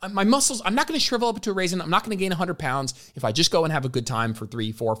not, my muscles, I'm not going to shrivel up into a raisin. I'm not going to gain 100 pounds if I just go and have a good time for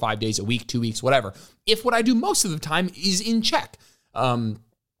 3, 4, 5 days a week, 2 weeks, whatever. If what I do most of the time is in check.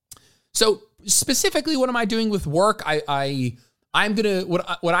 So specifically, what am I doing with work? I'm gonna,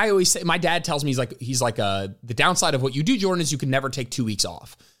 what I always say, my dad tells me, he's like the downside of what you do, Jordan, is you can never take 2 weeks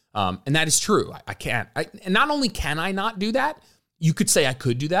off. And that is true. I can't. And not only can I not do that, you could say I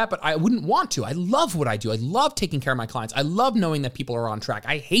could do that, but I wouldn't want to. I love what I do. I love taking care of my clients. I love knowing that people are on track.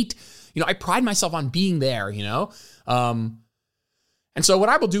 I hate, I pride myself on being there, And so what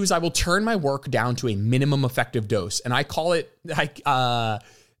I will do is I will turn my work down to a minimum effective dose. And I call it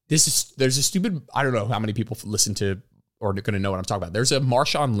there's a stupid, I don't know how many people listen to or are going to know what I'm talking about. There's a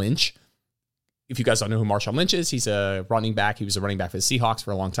Marshawn Lynch. If you guys don't know who Marshawn Lynch is, he's a running back. He was a running back for the Seahawks for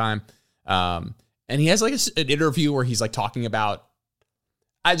a long time. And he has an interview where he's talking about,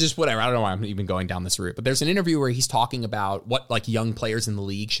 whatever. I don't know why I'm even going down this route, but there's an interview where he's talking about what young players in the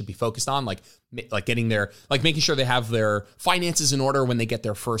league should be focused on, like getting their, making sure they have their finances in order when they get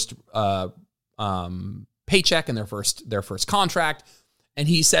their first paycheck and their first contract. And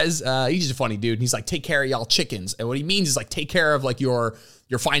he says, he's just a funny dude. And he's like, take care of y'all chickens. And what he means is take care of your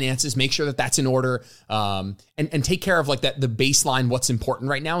finances, make sure that that's in order. And take care of the baseline, what's important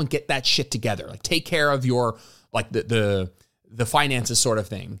right now, and get that shit together. Take care of your, the finances sort of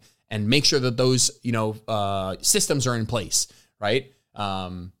thing, and make sure that those, systems are in place, right?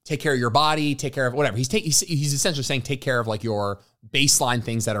 Take care of your body, take care of whatever. He's essentially saying, take care of your baseline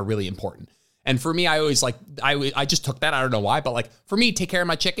things that are really important. And for me, I always I just took that. I don't know why, but for me, take care of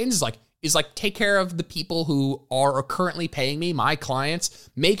my chickens is take care of the people who are currently paying me, my clients.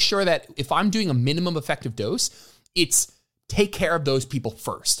 Make sure that if I'm doing a minimum effective dose, it's take care of those people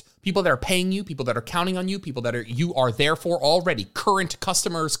first. People that are paying you, people that are counting on you, people that you are there for already, current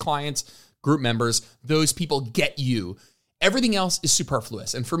customers, clients, group members, those people get you. Everything else is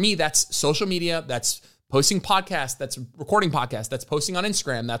superfluous. And for me, that's social media, that's posting podcasts, that's recording podcasts, that's posting on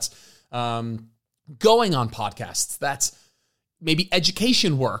Instagram, that's going on podcasts, that's maybe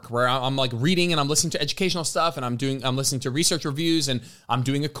education work where I'm reading and I'm listening to educational stuff, and I'm listening to research reviews, and I'm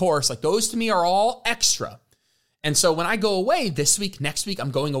doing a course. Those to me are all extra. And so when I go away this week, next week, I'm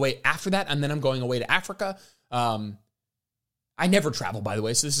going away after that, and then I'm going away to Africa. I never travel, by the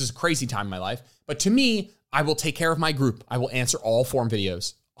way, so this is a crazy time in my life. But to me, I will take care of my group. I will answer all form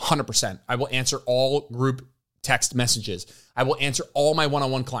videos, 100%. I will answer all group text messages. I will answer all my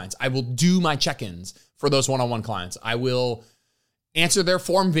one-on-one clients. I will do my check-ins for those one-on-one clients. I will answer their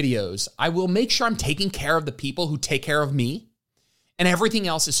form videos. I will make sure I'm taking care of the people who take care of me, and everything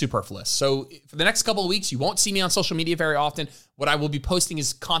else is superfluous. So for the next couple of weeks, you won't see me on social media very often. What I will be posting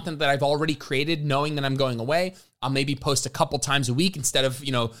is content that I've already created, knowing that I'm going away. I'll maybe post a couple times a week instead of,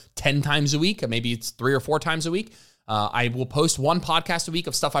 10 times a week. Maybe it's 3 or 4 times a week. I will post 1 podcast a week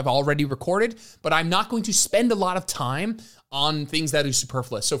of stuff I've already recorded, but I'm not going to spend a lot of time on things that are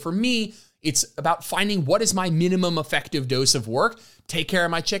superfluous. So for me, it's about finding what is my minimum effective dose of work, take care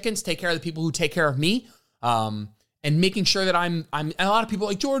of my chickens, take care of the people who take care of me, and making sure that I'm, and a lot of people are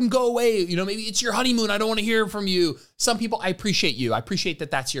like, Jordan, go away. Maybe it's your honeymoon. I don't want to hear from you. Some people, I appreciate you. I appreciate that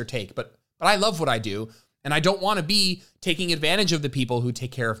that's your take, but I love what I do. And I don't want to be taking advantage of the people who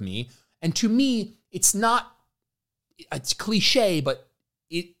take care of me. And to me, it's cliche, but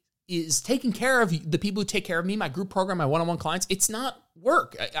it is taking care of the people who take care of me, my group program, my one-on-one clients. It's not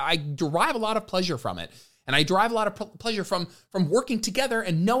work. I derive a lot of pleasure from it. And I derive a lot of pleasure from working together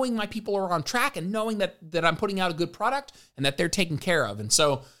and knowing my people are on track, and knowing that I'm putting out a good product and that they're taken care of. And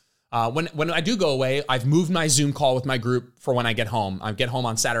so when I do go away, I've moved my Zoom call with my group for when I get home. I get home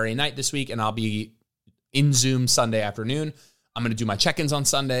on Saturday night this week, and I'll be in Zoom Sunday afternoon. I'm going to do my check-ins on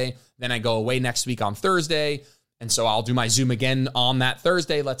Sunday. Then I go away next week on Thursday. And so I'll do my Zoom again on that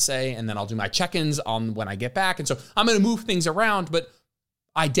Thursday, let's say, and then I'll do my check-ins on when I get back. And so I'm going to move things around, but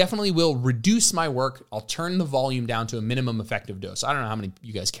I definitely will reduce my work. I'll turn the volume down to a minimum effective dose. I don't know how many of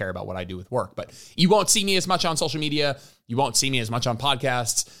you guys care about what I do with work, but you won't see me as much on social media. You won't see me as much on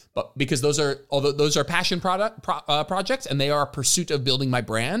podcasts, but because those are passion projects, and they are a pursuit of building my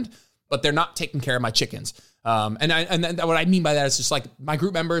brand, but they're not taking care of my chickens. And what I mean by that is just like my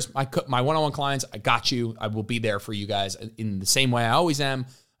group members, my one-on-one clients, I got you. I will be there for you guys in the same way I always am.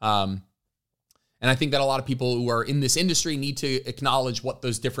 And I think that a lot of people who are in this industry need to acknowledge what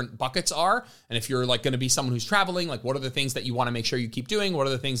those different buckets are. And if you're like going to be someone who's traveling, like what are the things that you want to make sure you keep doing? What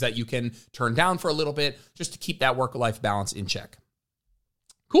are the things that you can turn down for a little bit just to keep that work-life balance in check?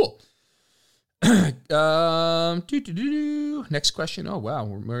 Cool. Next question. Oh, wow.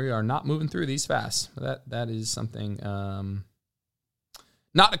 We are not moving through these fast. That is something.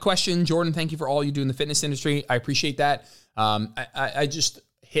 Not a question. Jordan, thank you for all you do in the fitness industry. I appreciate that. I just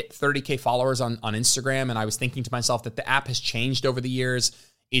hit 30K followers on Instagram, and I was thinking to myself that the app has changed over the years.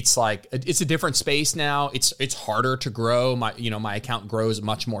 It's like, it's a different space now. It's harder to grow. My account grows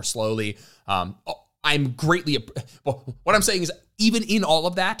much more slowly. I'm greatly, well, what I'm saying is even in all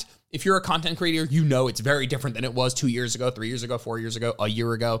of that, if you're a content creator, it's very different than it was 2 years ago, 3 years ago, 4 years ago, a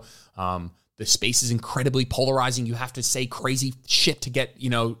year ago. The space is incredibly polarizing. You have to say crazy shit to get,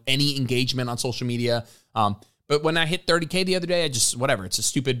 any engagement on social media. But when I hit 30K the other day, it's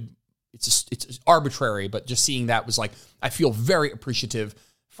arbitrary, but just seeing that was like, I feel very appreciative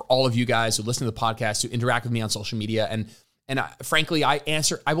for all of you guys who listen to the podcast, who interact with me on social media. And frankly, I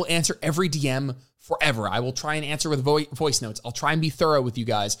will answer every DM forever. I will try and answer with voice notes. I'll try and be thorough with you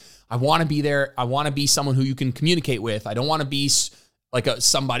guys. I want to be there. I want to be someone who you can communicate with. I don't want to be like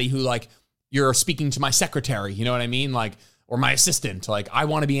somebody who like you're speaking to my secretary, you know what I mean? Like, or my assistant. Like, I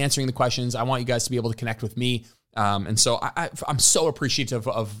want to be answering the questions. I want you guys to be able to connect with me. And so I'm so appreciative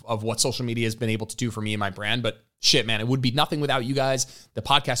of what social media has been able to do for me and my brand. But shit, man, it would be nothing without you guys. The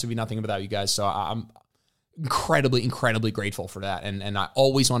podcast would be nothing without you guys. So I'm incredibly, incredibly grateful for that. And I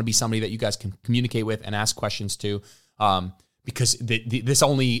always want to be somebody that you guys can communicate with and ask questions to, because this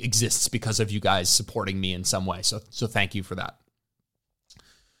only exists because of you guys supporting me in some way. So thank you for that.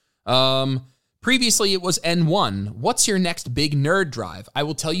 Previously it was N1. What's your next big nerd drive? I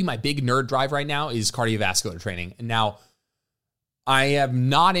will tell you my big nerd drive right now is cardiovascular training. Now, I am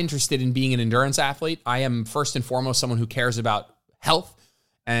not interested in being an endurance athlete. I am first and foremost someone who cares about health.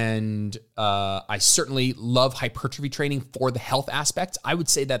 And I certainly love hypertrophy training for the health aspects. I would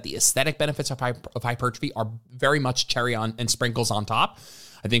say that the aesthetic benefits of hypertrophy are very much cherry on and sprinkles on top.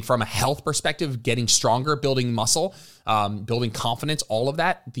 I think from a health perspective, getting stronger, building muscle, building confidence, all of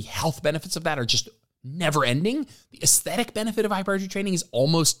that, the health benefits of that are just never ending. The aesthetic benefit of hypertrophy training is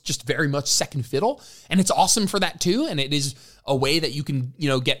almost just very much second fiddle. And it's awesome for that too. And it is a way that you can,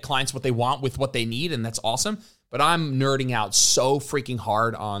 get clients what they want with what they need. And that's awesome. But I'm nerding out so freaking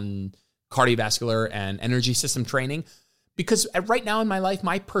hard on cardiovascular and energy system training because right now in my life,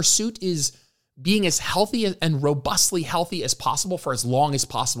 my pursuit is being as healthy and robustly healthy as possible for as long as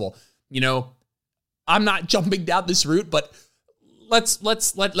possible. I'm not jumping down this route, but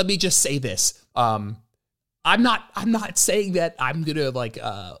let me just say this. I'm not saying that I'm gonna like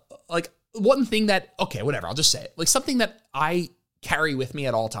one thing that, okay, whatever, I'll just say it. Like something that I carry with me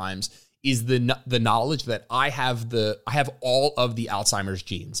at all times is the knowledge that I have all of the Alzheimer's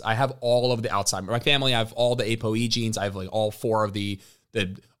genes. I have all of the Alzheimer's. My family, I have all the ApoE genes. I have like all four of the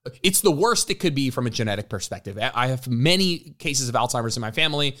it's the worst it could be from a genetic perspective. I have many cases of Alzheimer's in my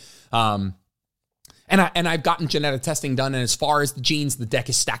family. And I've gotten genetic testing done. And as far as the genes, the deck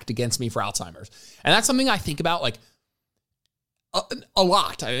is stacked against me for Alzheimer's. And that's something I think about like a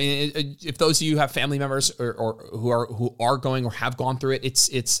lot. I mean, if those of you have family members or who are going or have gone through it,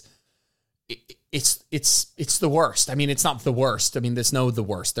 it's the worst. I mean, it's not the worst. I mean, there's no the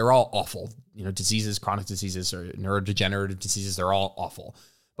worst. They're all awful. Diseases, chronic diseases, or neurodegenerative diseases, they're all awful.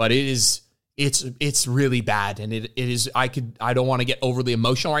 But it's really bad. And it is, I don't want to get overly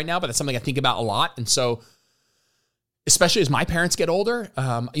emotional right now, but it's something I think about a lot. And so, especially as my parents get older,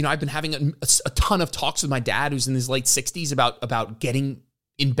 I've been having a ton of talks with my dad, who's in his late 60s, about getting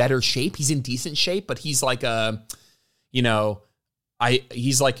in better shape. He's in decent shape, but he's like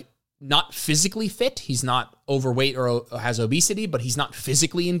he's like not physically fit. He's not overweight or has obesity, but he's not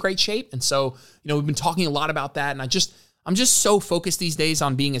physically in great shape. And so, we've been talking a lot about that. And I'm just so focused these days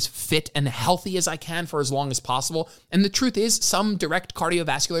on being as fit and healthy as I can for as long as possible. And the truth is, some direct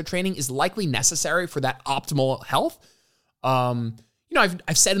cardiovascular training is likely necessary for that optimal health. I've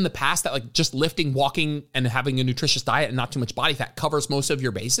said in the past that like just lifting, walking, and having a nutritious diet and not too much body fat covers most of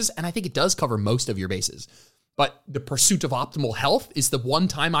your bases. And I think it does cover most of your bases. But the pursuit of optimal health is the one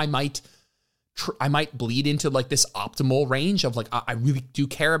time I might bleed into like this optimal range of like, I really do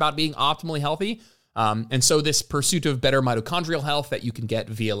care about being optimally healthy. And so this pursuit of better mitochondrial health that you can get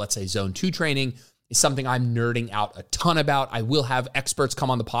via, let's say, zone 2 training is something I'm nerding out a ton about. I will have experts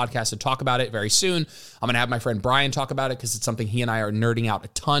come on the podcast to talk about it very soon. I'm going to have my friend Brian talk about it because it's something he and I are nerding out a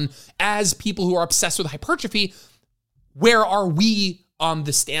ton. As people who are obsessed with hypertrophy, where are we on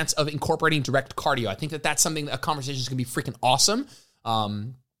the stance of incorporating direct cardio? I think that that's something that a conversation is going to be freaking awesome.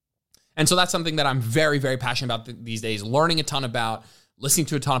 And so that's something that I'm very, very passionate about these days, learning a ton about, listening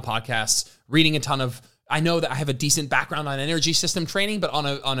to a ton of podcasts, reading a ton of, I know that I have a decent background on energy system training, but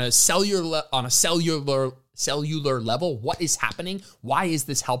on a cellular level, what is happening? Why is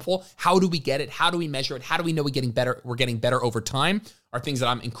this helpful? How do we get it? How do we measure it? How do we know we're getting better over time? Are things that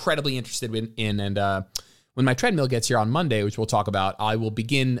I'm incredibly interested in. And when my treadmill gets here on Monday, which we'll talk about, I will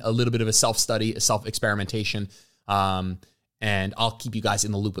begin a little bit of a self-study, a self-experimentation, and I'll keep you guys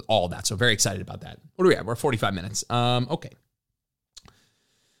in the loop with all of that. So very excited about that. What are we at? We're at 45 minutes. Okay.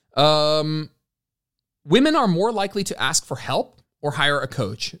 Women are more likely to ask for help or hire a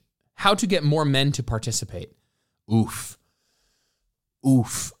coach. How to get more men to participate? Oof.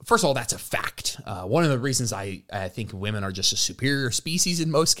 First of all, that's a fact. One of the reasons I think women are just a superior species in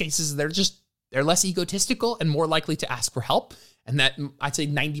most cases, they're less egotistical and more likely to ask for help. And that I'd say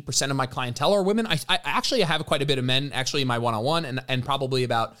 90% of my clientele are women. I actually have quite a bit of men actually in my one-on-one, and probably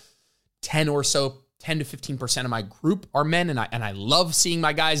about 10 to 15% of my group are men. And I love seeing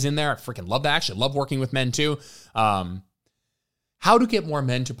my guys in there. I freaking love that. Actually love working with men too. How to get more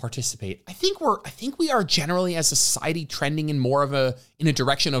men to participate? I think we are generally as a society trending in more of in a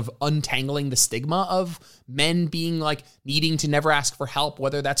direction of untangling the stigma of men being like needing to never ask for help,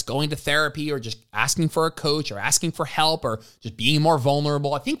 whether that's going to therapy or just asking for a coach or asking for help or just being more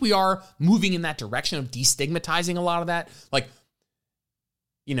vulnerable. I think we are moving in that direction of destigmatizing a lot of that. Like,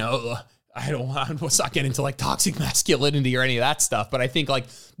 let's not get into like toxic masculinity or any of that stuff, but I think like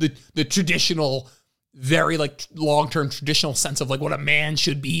the traditional, very like long-term traditional sense of like what a man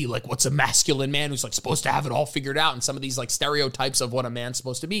should be, like what's a masculine man who's like supposed to have it all figured out, and some of these like stereotypes of what a man's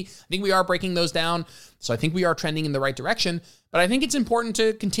supposed to be. I think we are breaking those down. So I think we are trending in the right direction, but I think it's important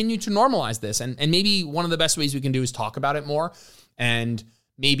to continue to normalize this. And maybe one of the best ways we can do is talk about it more. And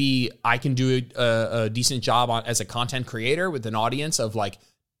maybe I can do a decent job as a content creator with an audience of like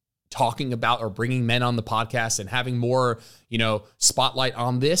talking about or bringing men on the podcast and having more, spotlight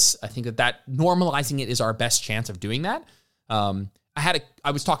on this. I think that normalizing it is our best chance of doing that. I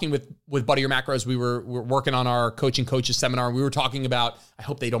was talking with Buddy Your Macros. We were working on our coaching coaches seminar. And we were talking about, I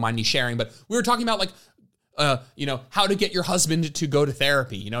hope they don't mind me sharing, but we were talking about like, how to get your husband to go to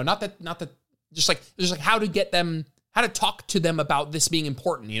therapy, not that just like, there's like how to talk to them about this being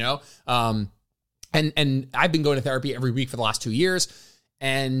important, and I've been going to therapy every week for the last 2 years.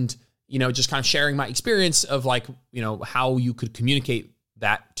 And, just kind of sharing my experience of like, how you could communicate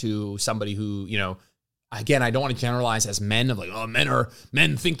that to somebody who, again, I don't want to generalize as men of like, oh,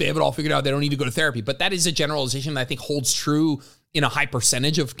 men think they have it all figured out. They don't need to go to therapy. But that is a generalization that I think holds true in a high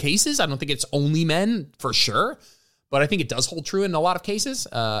percentage of cases. I don't think it's only men for sure, but I think it does hold true in a lot of cases.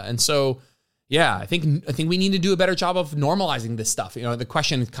 And so, yeah, I think we need to do a better job of normalizing this stuff. The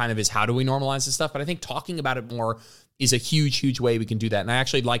question kind of is, how do we normalize this stuff? But I think talking about it more is a huge, huge way we can do that. And I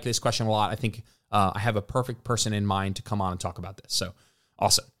actually like this question a lot. I think I have a perfect person in mind to come on and talk about this. So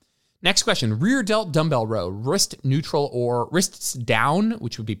awesome. Next question, rear delt dumbbell row, wrist neutral or wrists down,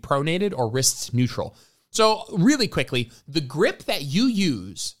 which would be pronated, or wrists neutral. So really quickly, the grip that you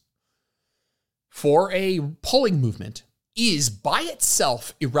use for a pulling movement is by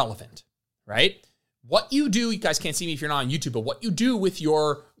itself irrelevant, right? What you do, you guys can't see me if you're not on YouTube, but what you do with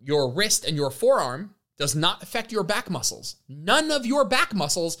your wrist and your forearm does not affect your back muscles. None of your back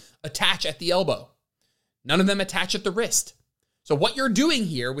muscles attach at the elbow. None of them attach at the wrist. So what you're doing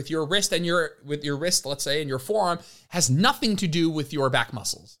here with your wrist and with your wrist, let's say, and your forearm has nothing to do with your back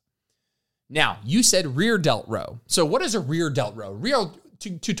muscles. Now, you said rear delt row. So what is a rear delt row?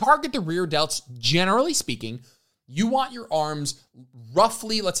 To target the rear delts, generally speaking, you want your arms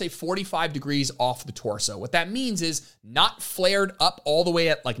roughly, let's say 45 degrees off the torso. What that means is not flared up all the way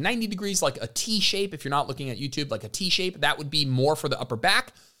at like 90 degrees, like a T shape. If you're not looking at YouTube, like a T shape, that would be more for the upper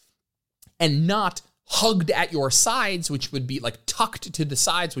back, and not hugged at your sides, which would be like tucked to the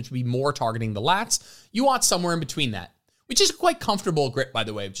sides, which would be more targeting the lats. You want somewhere in between that, which is a quite comfortable grip, by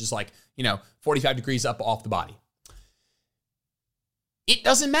the way, which is like, 45 degrees up off the body. It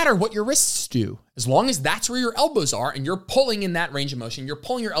doesn't matter what your wrists do. As long as that's where your elbows are and you're pulling in that range of motion, you're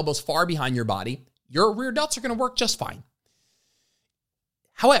pulling your elbows far behind your body, your rear delts are going to work just fine.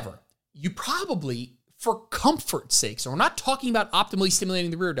 However, you probably, for comfort's sake, so we're not talking about optimally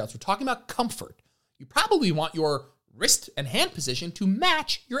stimulating the rear delts, we're talking about comfort. You probably want your wrist and hand position to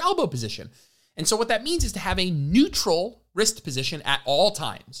match your elbow position. And so what that means is to have a neutral wrist position at all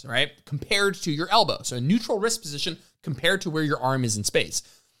times, right? Compared to your elbow. So a neutral wrist position compared to where your arm is in space.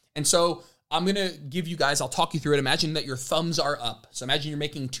 And so I'm going to give you guys, I'll talk you through it. Imagine that your thumbs are up. So imagine you're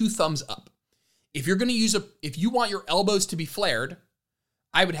making 2 thumbs up. If you're going to use if you want your elbows to be flared,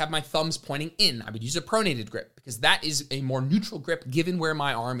 I would have my thumbs pointing in. I would use a pronated grip because that is a more neutral grip given where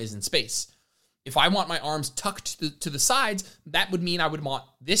my arm is in space. If I want my arms tucked to the sides, that would mean I would want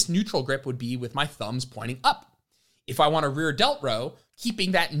this neutral grip would be with my thumbs pointing up. If I want a rear delt row,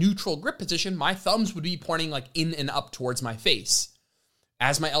 keeping that neutral grip position, my thumbs would be pointing like in and up towards my face.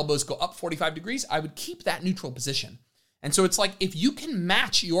 As my elbows go up 45 degrees, I would keep that neutral position. And so it's like if you can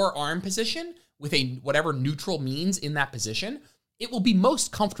match your arm position with whatever neutral means in that position, it will be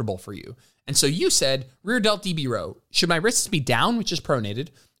most comfortable for you. And so you said rear delt DB row. Should my wrists be down, which is pronated,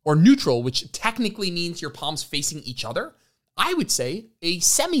 or neutral, which technically means your palms facing each other? I would say a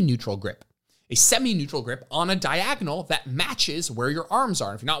semi-neutral grip. A semi-neutral grip on a diagonal that matches where your arms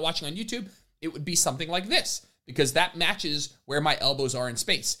are. If you're not watching on YouTube, it would be something like this, because that matches where my elbows are in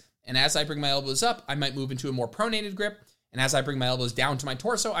space. And as I bring my elbows up, I might move into a more pronated grip. And as I bring my elbows down to my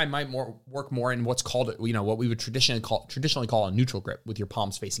torso, I might work more in what's called, what we would traditionally call a neutral grip with your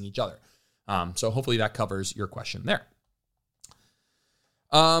palms facing each other. So hopefully that covers your question there.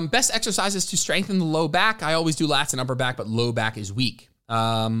 Best exercises to strengthen the low back. I always do lats and upper back, but low back is weak.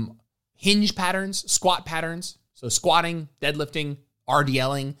 Hinge patterns, squat patterns. So squatting, deadlifting,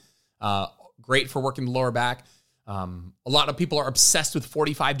 RDLing, great for working the lower back. A lot of people are obsessed with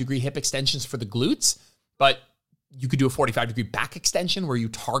 45-degree hip extensions for the glutes, but you could do a 45-degree back extension where you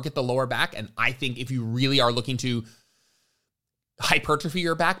target the lower back. And I think if you really are looking to hypertrophy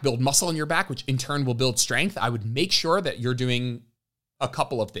your back, build muscle in your back, which in turn will build strength, I would make sure that you're doing a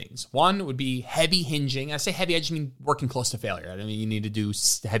couple of things. One would be heavy hinging. I say heavy, I just mean working close to failure. I don't mean you need to do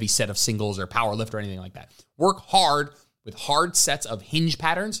a heavy set of singles or power lift or anything like that. Work hard with hard sets of hinge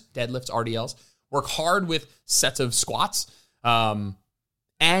patterns, deadlifts, RDLs. Work hard with sets of squats,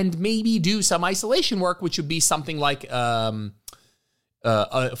 and maybe do some isolation work, which would be something like a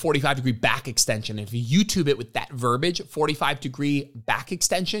 45-degree back extension. If you YouTube it with that verbiage, 45-degree back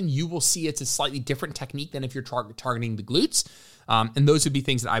extension, you will see it's a slightly different technique than if you're targeting the glutes. And those would be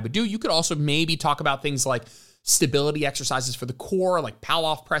things that I would do. You could also maybe talk about things like stability exercises for the core, like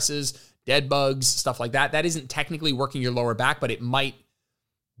Pallof presses, dead bugs, stuff like that. That isn't technically working your lower back, but it might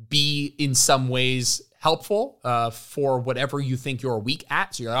be in some ways helpful for whatever you think you're weak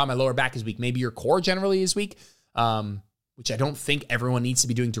at. So you're like, oh, my lower back is weak. Maybe your core generally is weak, which I don't think everyone needs to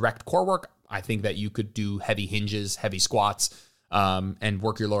be doing direct core work. I think that you could do heavy hinges, heavy squats, and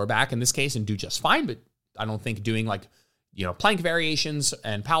work your lower back in this case and do just fine. But I don't think doing plank variations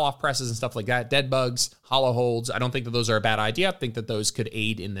and Pallof presses and stuff like that, dead bugs, hollow holds, I don't think that those are a bad idea. I think that those could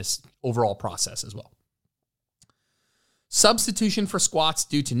aid in this overall process as well. Substitution for squats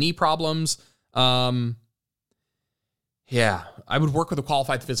due to knee problems. I would work with a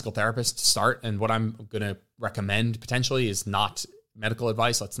qualified physical therapist to start. And what I'm going to recommend potentially is not medical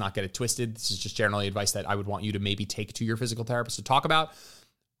advice. Let's not get it twisted. This is just generally advice that I would want you to maybe take to your physical therapist to talk about.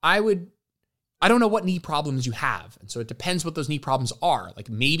 I don't know what knee problems you have. And so it depends what those knee problems are. Like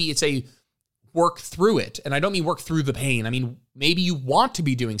maybe it's a work through it. And I don't mean work through the pain. I mean, maybe you want to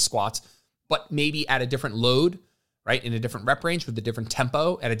be doing squats, but maybe at a different load, right? In a different rep range with a different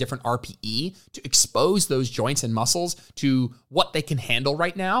tempo at a different RPE to expose those joints and muscles to what they can handle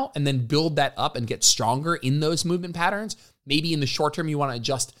right now and then build that up and get stronger in those movement patterns. Maybe in the short term, you want to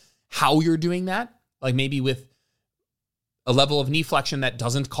adjust how you're doing that. Like maybe with a level of knee flexion that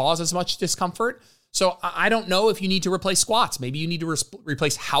doesn't cause as much discomfort. So I don't know if you need to replace squats. Maybe you need to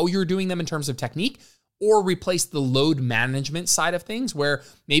replace how you're doing them in terms of technique, or replace the load management side of things where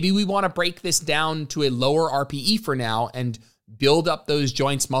maybe we want to break this down to a lower RPE for now and build up those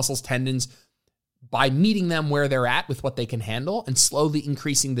joints, muscles, tendons by meeting them where they're at with what they can handle and slowly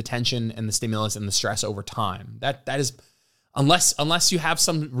increasing the tension and the stimulus and the stress over time. That is, unless you have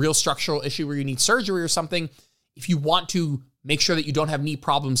some real structural issue where you need surgery or something, if you want to make sure that you don't have knee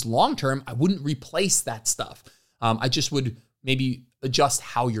problems long-term, I wouldn't replace that stuff. I just would maybe adjust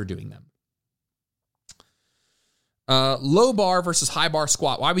how you're doing them. Low bar versus high bar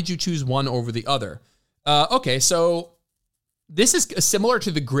squat. Why would you choose one over the other? Okay, so this is similar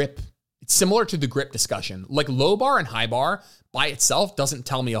to the grip. It's similar to the grip discussion. Like low bar and high bar by itself doesn't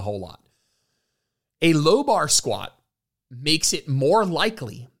tell me a whole lot. A low bar squat makes it more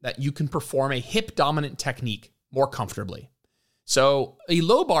likely that you can perform a hip dominant technique more comfortably. So a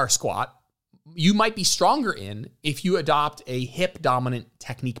low bar squat, you might be stronger in if you adopt a hip dominant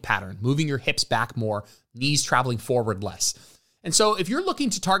technique pattern, moving your hips back more, knees traveling forward less. And so if you're looking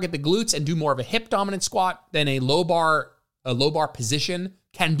to target the glutes and do more of a hip dominant squat, then a low bar low bar position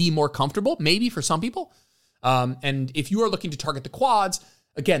can be more comfortable, maybe for some people. And if you are looking to target the quads,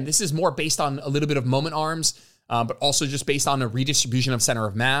 again, this is more based on a little bit of moment arms, but also just based on a redistribution of center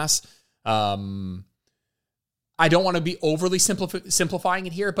of mass. I don't want to be overly simplifying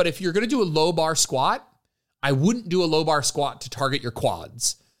it here, but if you're going to do a low bar squat, I wouldn't do a low bar squat to target your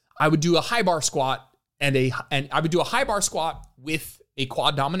quads. I would do a high bar squat and I would do a high bar squat with a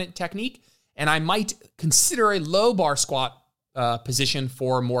quad dominant technique, and I might consider a low bar squat position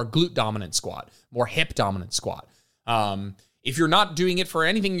for more glute dominant squat, more hip dominant squat. If you're not doing it for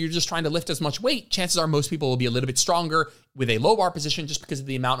anything, you're just trying to lift as much weight, chances are most people will be a little bit stronger with a low bar position just because of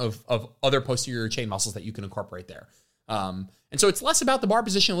the amount of other posterior chain muscles that you can incorporate there. And so it's less about the bar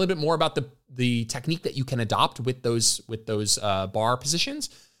position, a little bit more about the technique that you can adopt with those bar positions.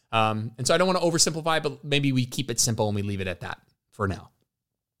 And so I don't want to oversimplify, but maybe we keep it simple and we leave it at that for now.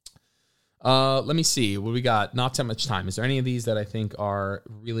 Let me see what we got. Not that much time. Is there any of these that I think are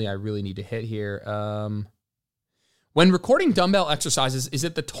I really need to hit here? When recording dumbbell exercises, is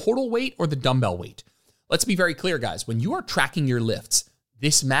it the total weight or the dumbbell weight? Let's be very clear, guys. When you are tracking your lifts,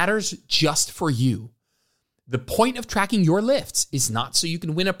 this matters just for you. The point of tracking your lifts is not so you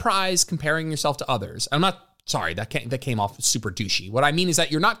can win a prize comparing yourself to others. I'm not sorry, that came off super douchey. What I mean is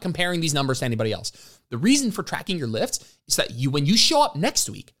that you're not comparing these numbers to anybody else. The reason for tracking your lifts is that when you show up next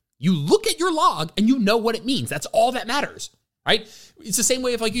week, you look at your log and you know what it means. That's all that matters, right? It's the same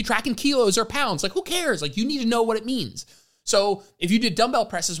way if you tracking kilos or pounds. Who cares? You need to know what it means. So if you did dumbbell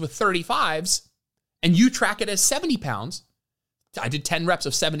presses with 35s and you track it as 70 pounds, I did 10 reps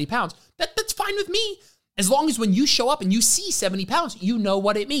of 70 pounds, that's fine with me. As long as when you show up and you see 70 pounds, you know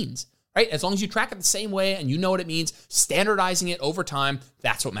what it means, right? As long as you track it the same way and you know what it means, standardizing it over time,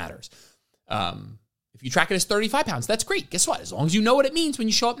 that's what matters. If you track it as 35 pounds, that's great. Guess what? As long as you know what it means when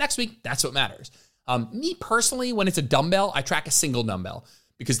you show up next week, that's what matters. Me personally, when it's a dumbbell, I track a single dumbbell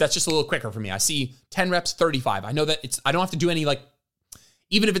because that's just a little quicker for me. I see 10 reps, 35. I know that I don't have to do any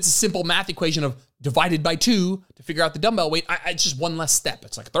even if it's a simple math equation of divided by 2 to figure out the dumbbell weight, it's just one less step.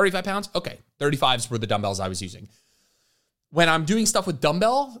 It's 35 pounds. Okay, 35s were the dumbbells I was using. When I'm doing stuff with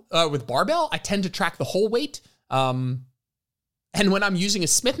with barbell, I tend to track the whole weight. And when I'm using a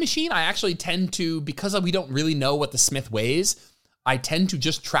Smith machine, I actually tend to, because we don't really know what the Smith weighs, I tend to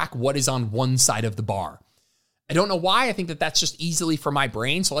just track what is on one side of the bar. I don't know why. I think that's just easily for my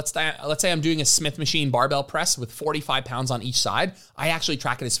brain. So let's say I'm doing a Smith machine barbell press with 45 pounds on each side. I actually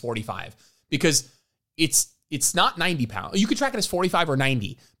track it as 45 because it's not 90 pounds. You could track it as 45 or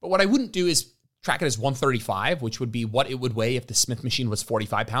 90, but what I wouldn't do is track it as 135, which would be what it would weigh if the Smith machine was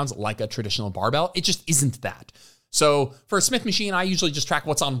 45 pounds, like a traditional barbell. It just isn't that. So for a Smith machine, I usually just track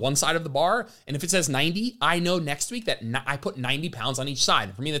what's on one side of the bar. And if it says 90, I know next week that I put 90 pounds on each side.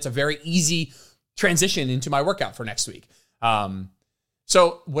 And for me, that's a very easy transition into my workout for next week.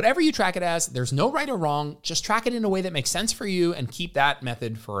 So whatever you track it as, there's no right or wrong. Just track it in a way that makes sense for you and keep that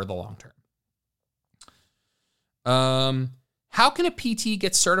method for the long term. How can a PT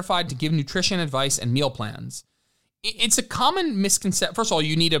get certified to give nutrition advice and meal plans? It's a common misconception. First of all,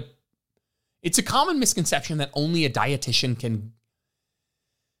 it's a common misconception that only a dietitian can.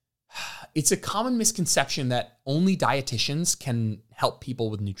 It's a common misconception that only dietitians can help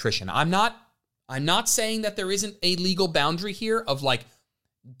people with nutrition. I'm not saying that there isn't a legal boundary here of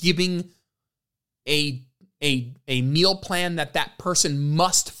giving a meal plan that person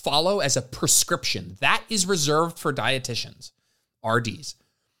must follow as a prescription. That is reserved for dietitians, RDs.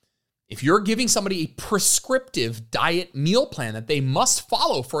 If you're giving somebody a prescriptive diet meal plan that they must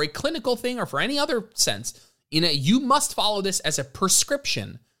follow for a clinical thing or for any other sense, you must follow this as a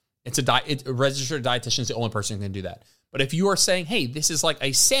prescription. A registered dietitian is the only person who can do that. But if you are saying, hey, this is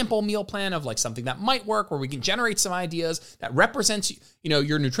a sample meal plan of something that might work, where we can generate some ideas that represents,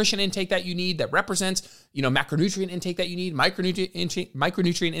 your nutrition intake that you need, that represents, macronutrient intake that you need,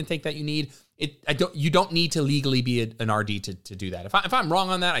 micronutrient intake that you need, you don't need to legally be an RD to do that. If I'm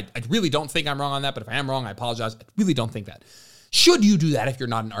wrong on that, I really don't think I'm wrong on that. But if I am wrong, I apologize. I really don't think that. Should you do that if you're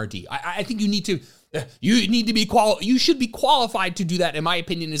not an RD? I think you need to. You need to be you should be qualified to do that, in my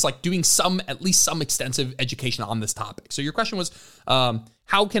opinion, is doing at least some extensive education on this topic. So your question was,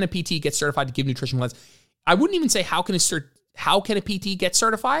 how can a PT get certified to give nutrition plans? I wouldn't even say how can a PT get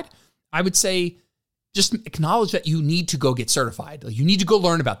certified? I would say just acknowledge that you need to go get certified. You need to go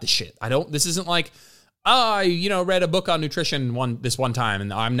learn about this shit. This isn't I read a book on nutrition this one time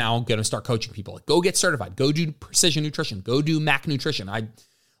and I'm now going to start coaching people. Go get certified. Go do precision nutrition. Go do Mac Nutrition. I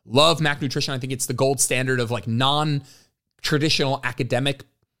love Mac Nutrition. I think it's the gold standard of non-traditional academic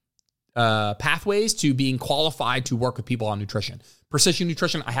pathways to being qualified to work with people on nutrition. Precision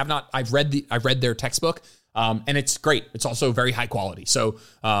Nutrition, I've read their textbook. And it's great. It's also very high quality. So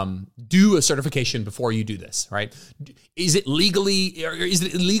do a certification before you do this, right? Is it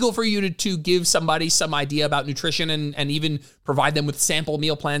illegal for you to give somebody some idea about nutrition and even provide them with sample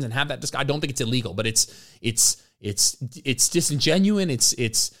meal plans and have that discussion? I don't think it's illegal, but it's disingenuous.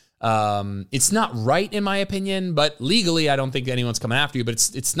 It's not right in my opinion, but legally I don't think anyone's coming after you, but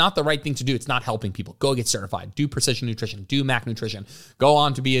it's not the right thing to do. It's not helping people. Go get certified, do precision nutrition, do MAC nutrition, go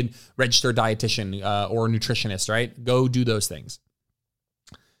on to be a registered dietitian or a nutritionist, right? Go do those things.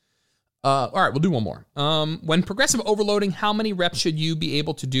 All right, we'll do one more. When progressive overloading, how many reps should you be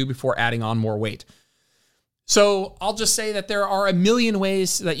able to do before adding on more weight? So I'll just say that there are a million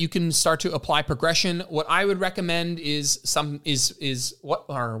ways that you can start to apply progression. What I would recommend is what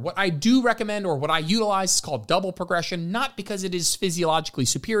I do recommend or what I utilize is called double progression, not because it is physiologically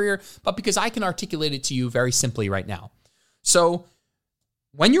superior, but because I can articulate it to you very simply right now. So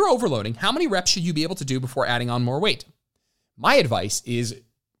when you're overloading, how many reps should you be able to do before adding on more weight? My advice is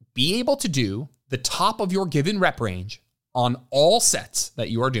be able to do the top of your given rep range on all sets that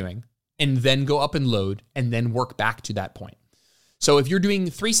you are doing, and then go up and load, and then work back to that point. So if you're doing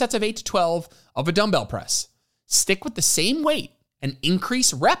 3 sets of 8 to 12 of a dumbbell press, stick with the same weight and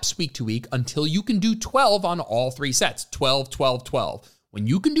increase reps week to week until you can do 12 on all 3 sets, 12, 12, 12. When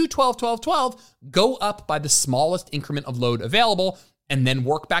you can do 12, 12, 12, go up by the smallest increment of load available, and then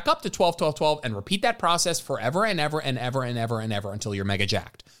work back up to 12, 12, 12, and repeat that process forever and ever and ever and ever and ever until you're mega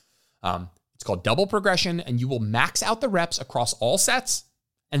jacked. It's called double progression, and you will max out the reps across all sets,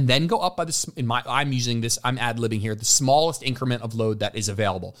 and then go up by I'm ad-libbing here, the smallest increment of load that is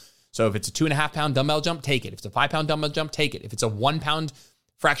available. So if it's a 2.5 pound dumbbell jump, take it. If it's a 5 pound dumbbell jump, take it. If it's a 1 pound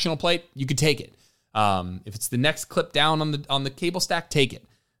fractional plate, you could take it. If it's the next clip down on the cable stack, take it.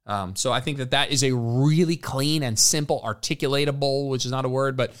 So I think that is a really clean and simple, articulatable, which is not a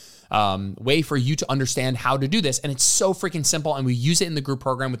word, but way for you to understand how to do this. And it's so freaking simple. And we use it in the group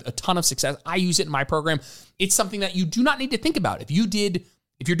program with a ton of success. I use it in my program. It's something that you do not need to think about. If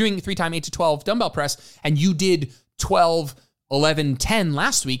you're doing 3 times 8 to 12 dumbbell press and you did 12, 11, 10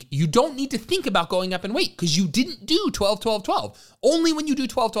 last week, you don't need to think about going up in weight because you didn't do 12, 12, 12. Only when you do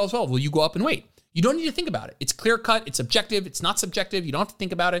 12, 12, 12 will you go up in weight. You don't need to think about it. It's clear cut. It's objective. It's not subjective. You don't have to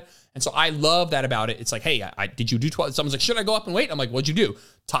think about it. And so I love that about it. It's like, hey, did you do 12? Someone's like, should I go up in weight? I'm like, what'd you do?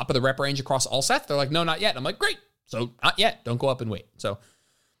 Top of the rep range across all sets? They're like, no, not yet. I'm like, great. So not yet. Don't go up in weight. So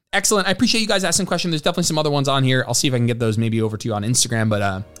excellent. I appreciate you guys asking questions. There's definitely some other ones on here. I'll see if I can get those maybe over to you on Instagram.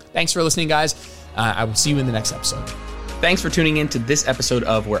 But thanks for listening, guys. I will see you in the next episode. Thanks for tuning in to this episode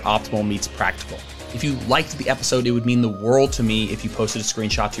of Where Optimal Meets Practical. If you liked the episode, it would mean the world to me if you posted a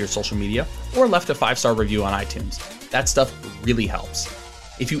screenshot to your social media or left a 5-star review on iTunes. That stuff really helps.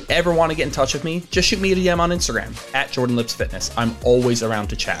 If you ever want to get in touch with me, just shoot me a DM on Instagram @JordanLipsFitness. I'm always around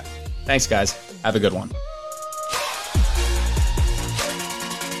to chat. Thanks, guys. Have a good one.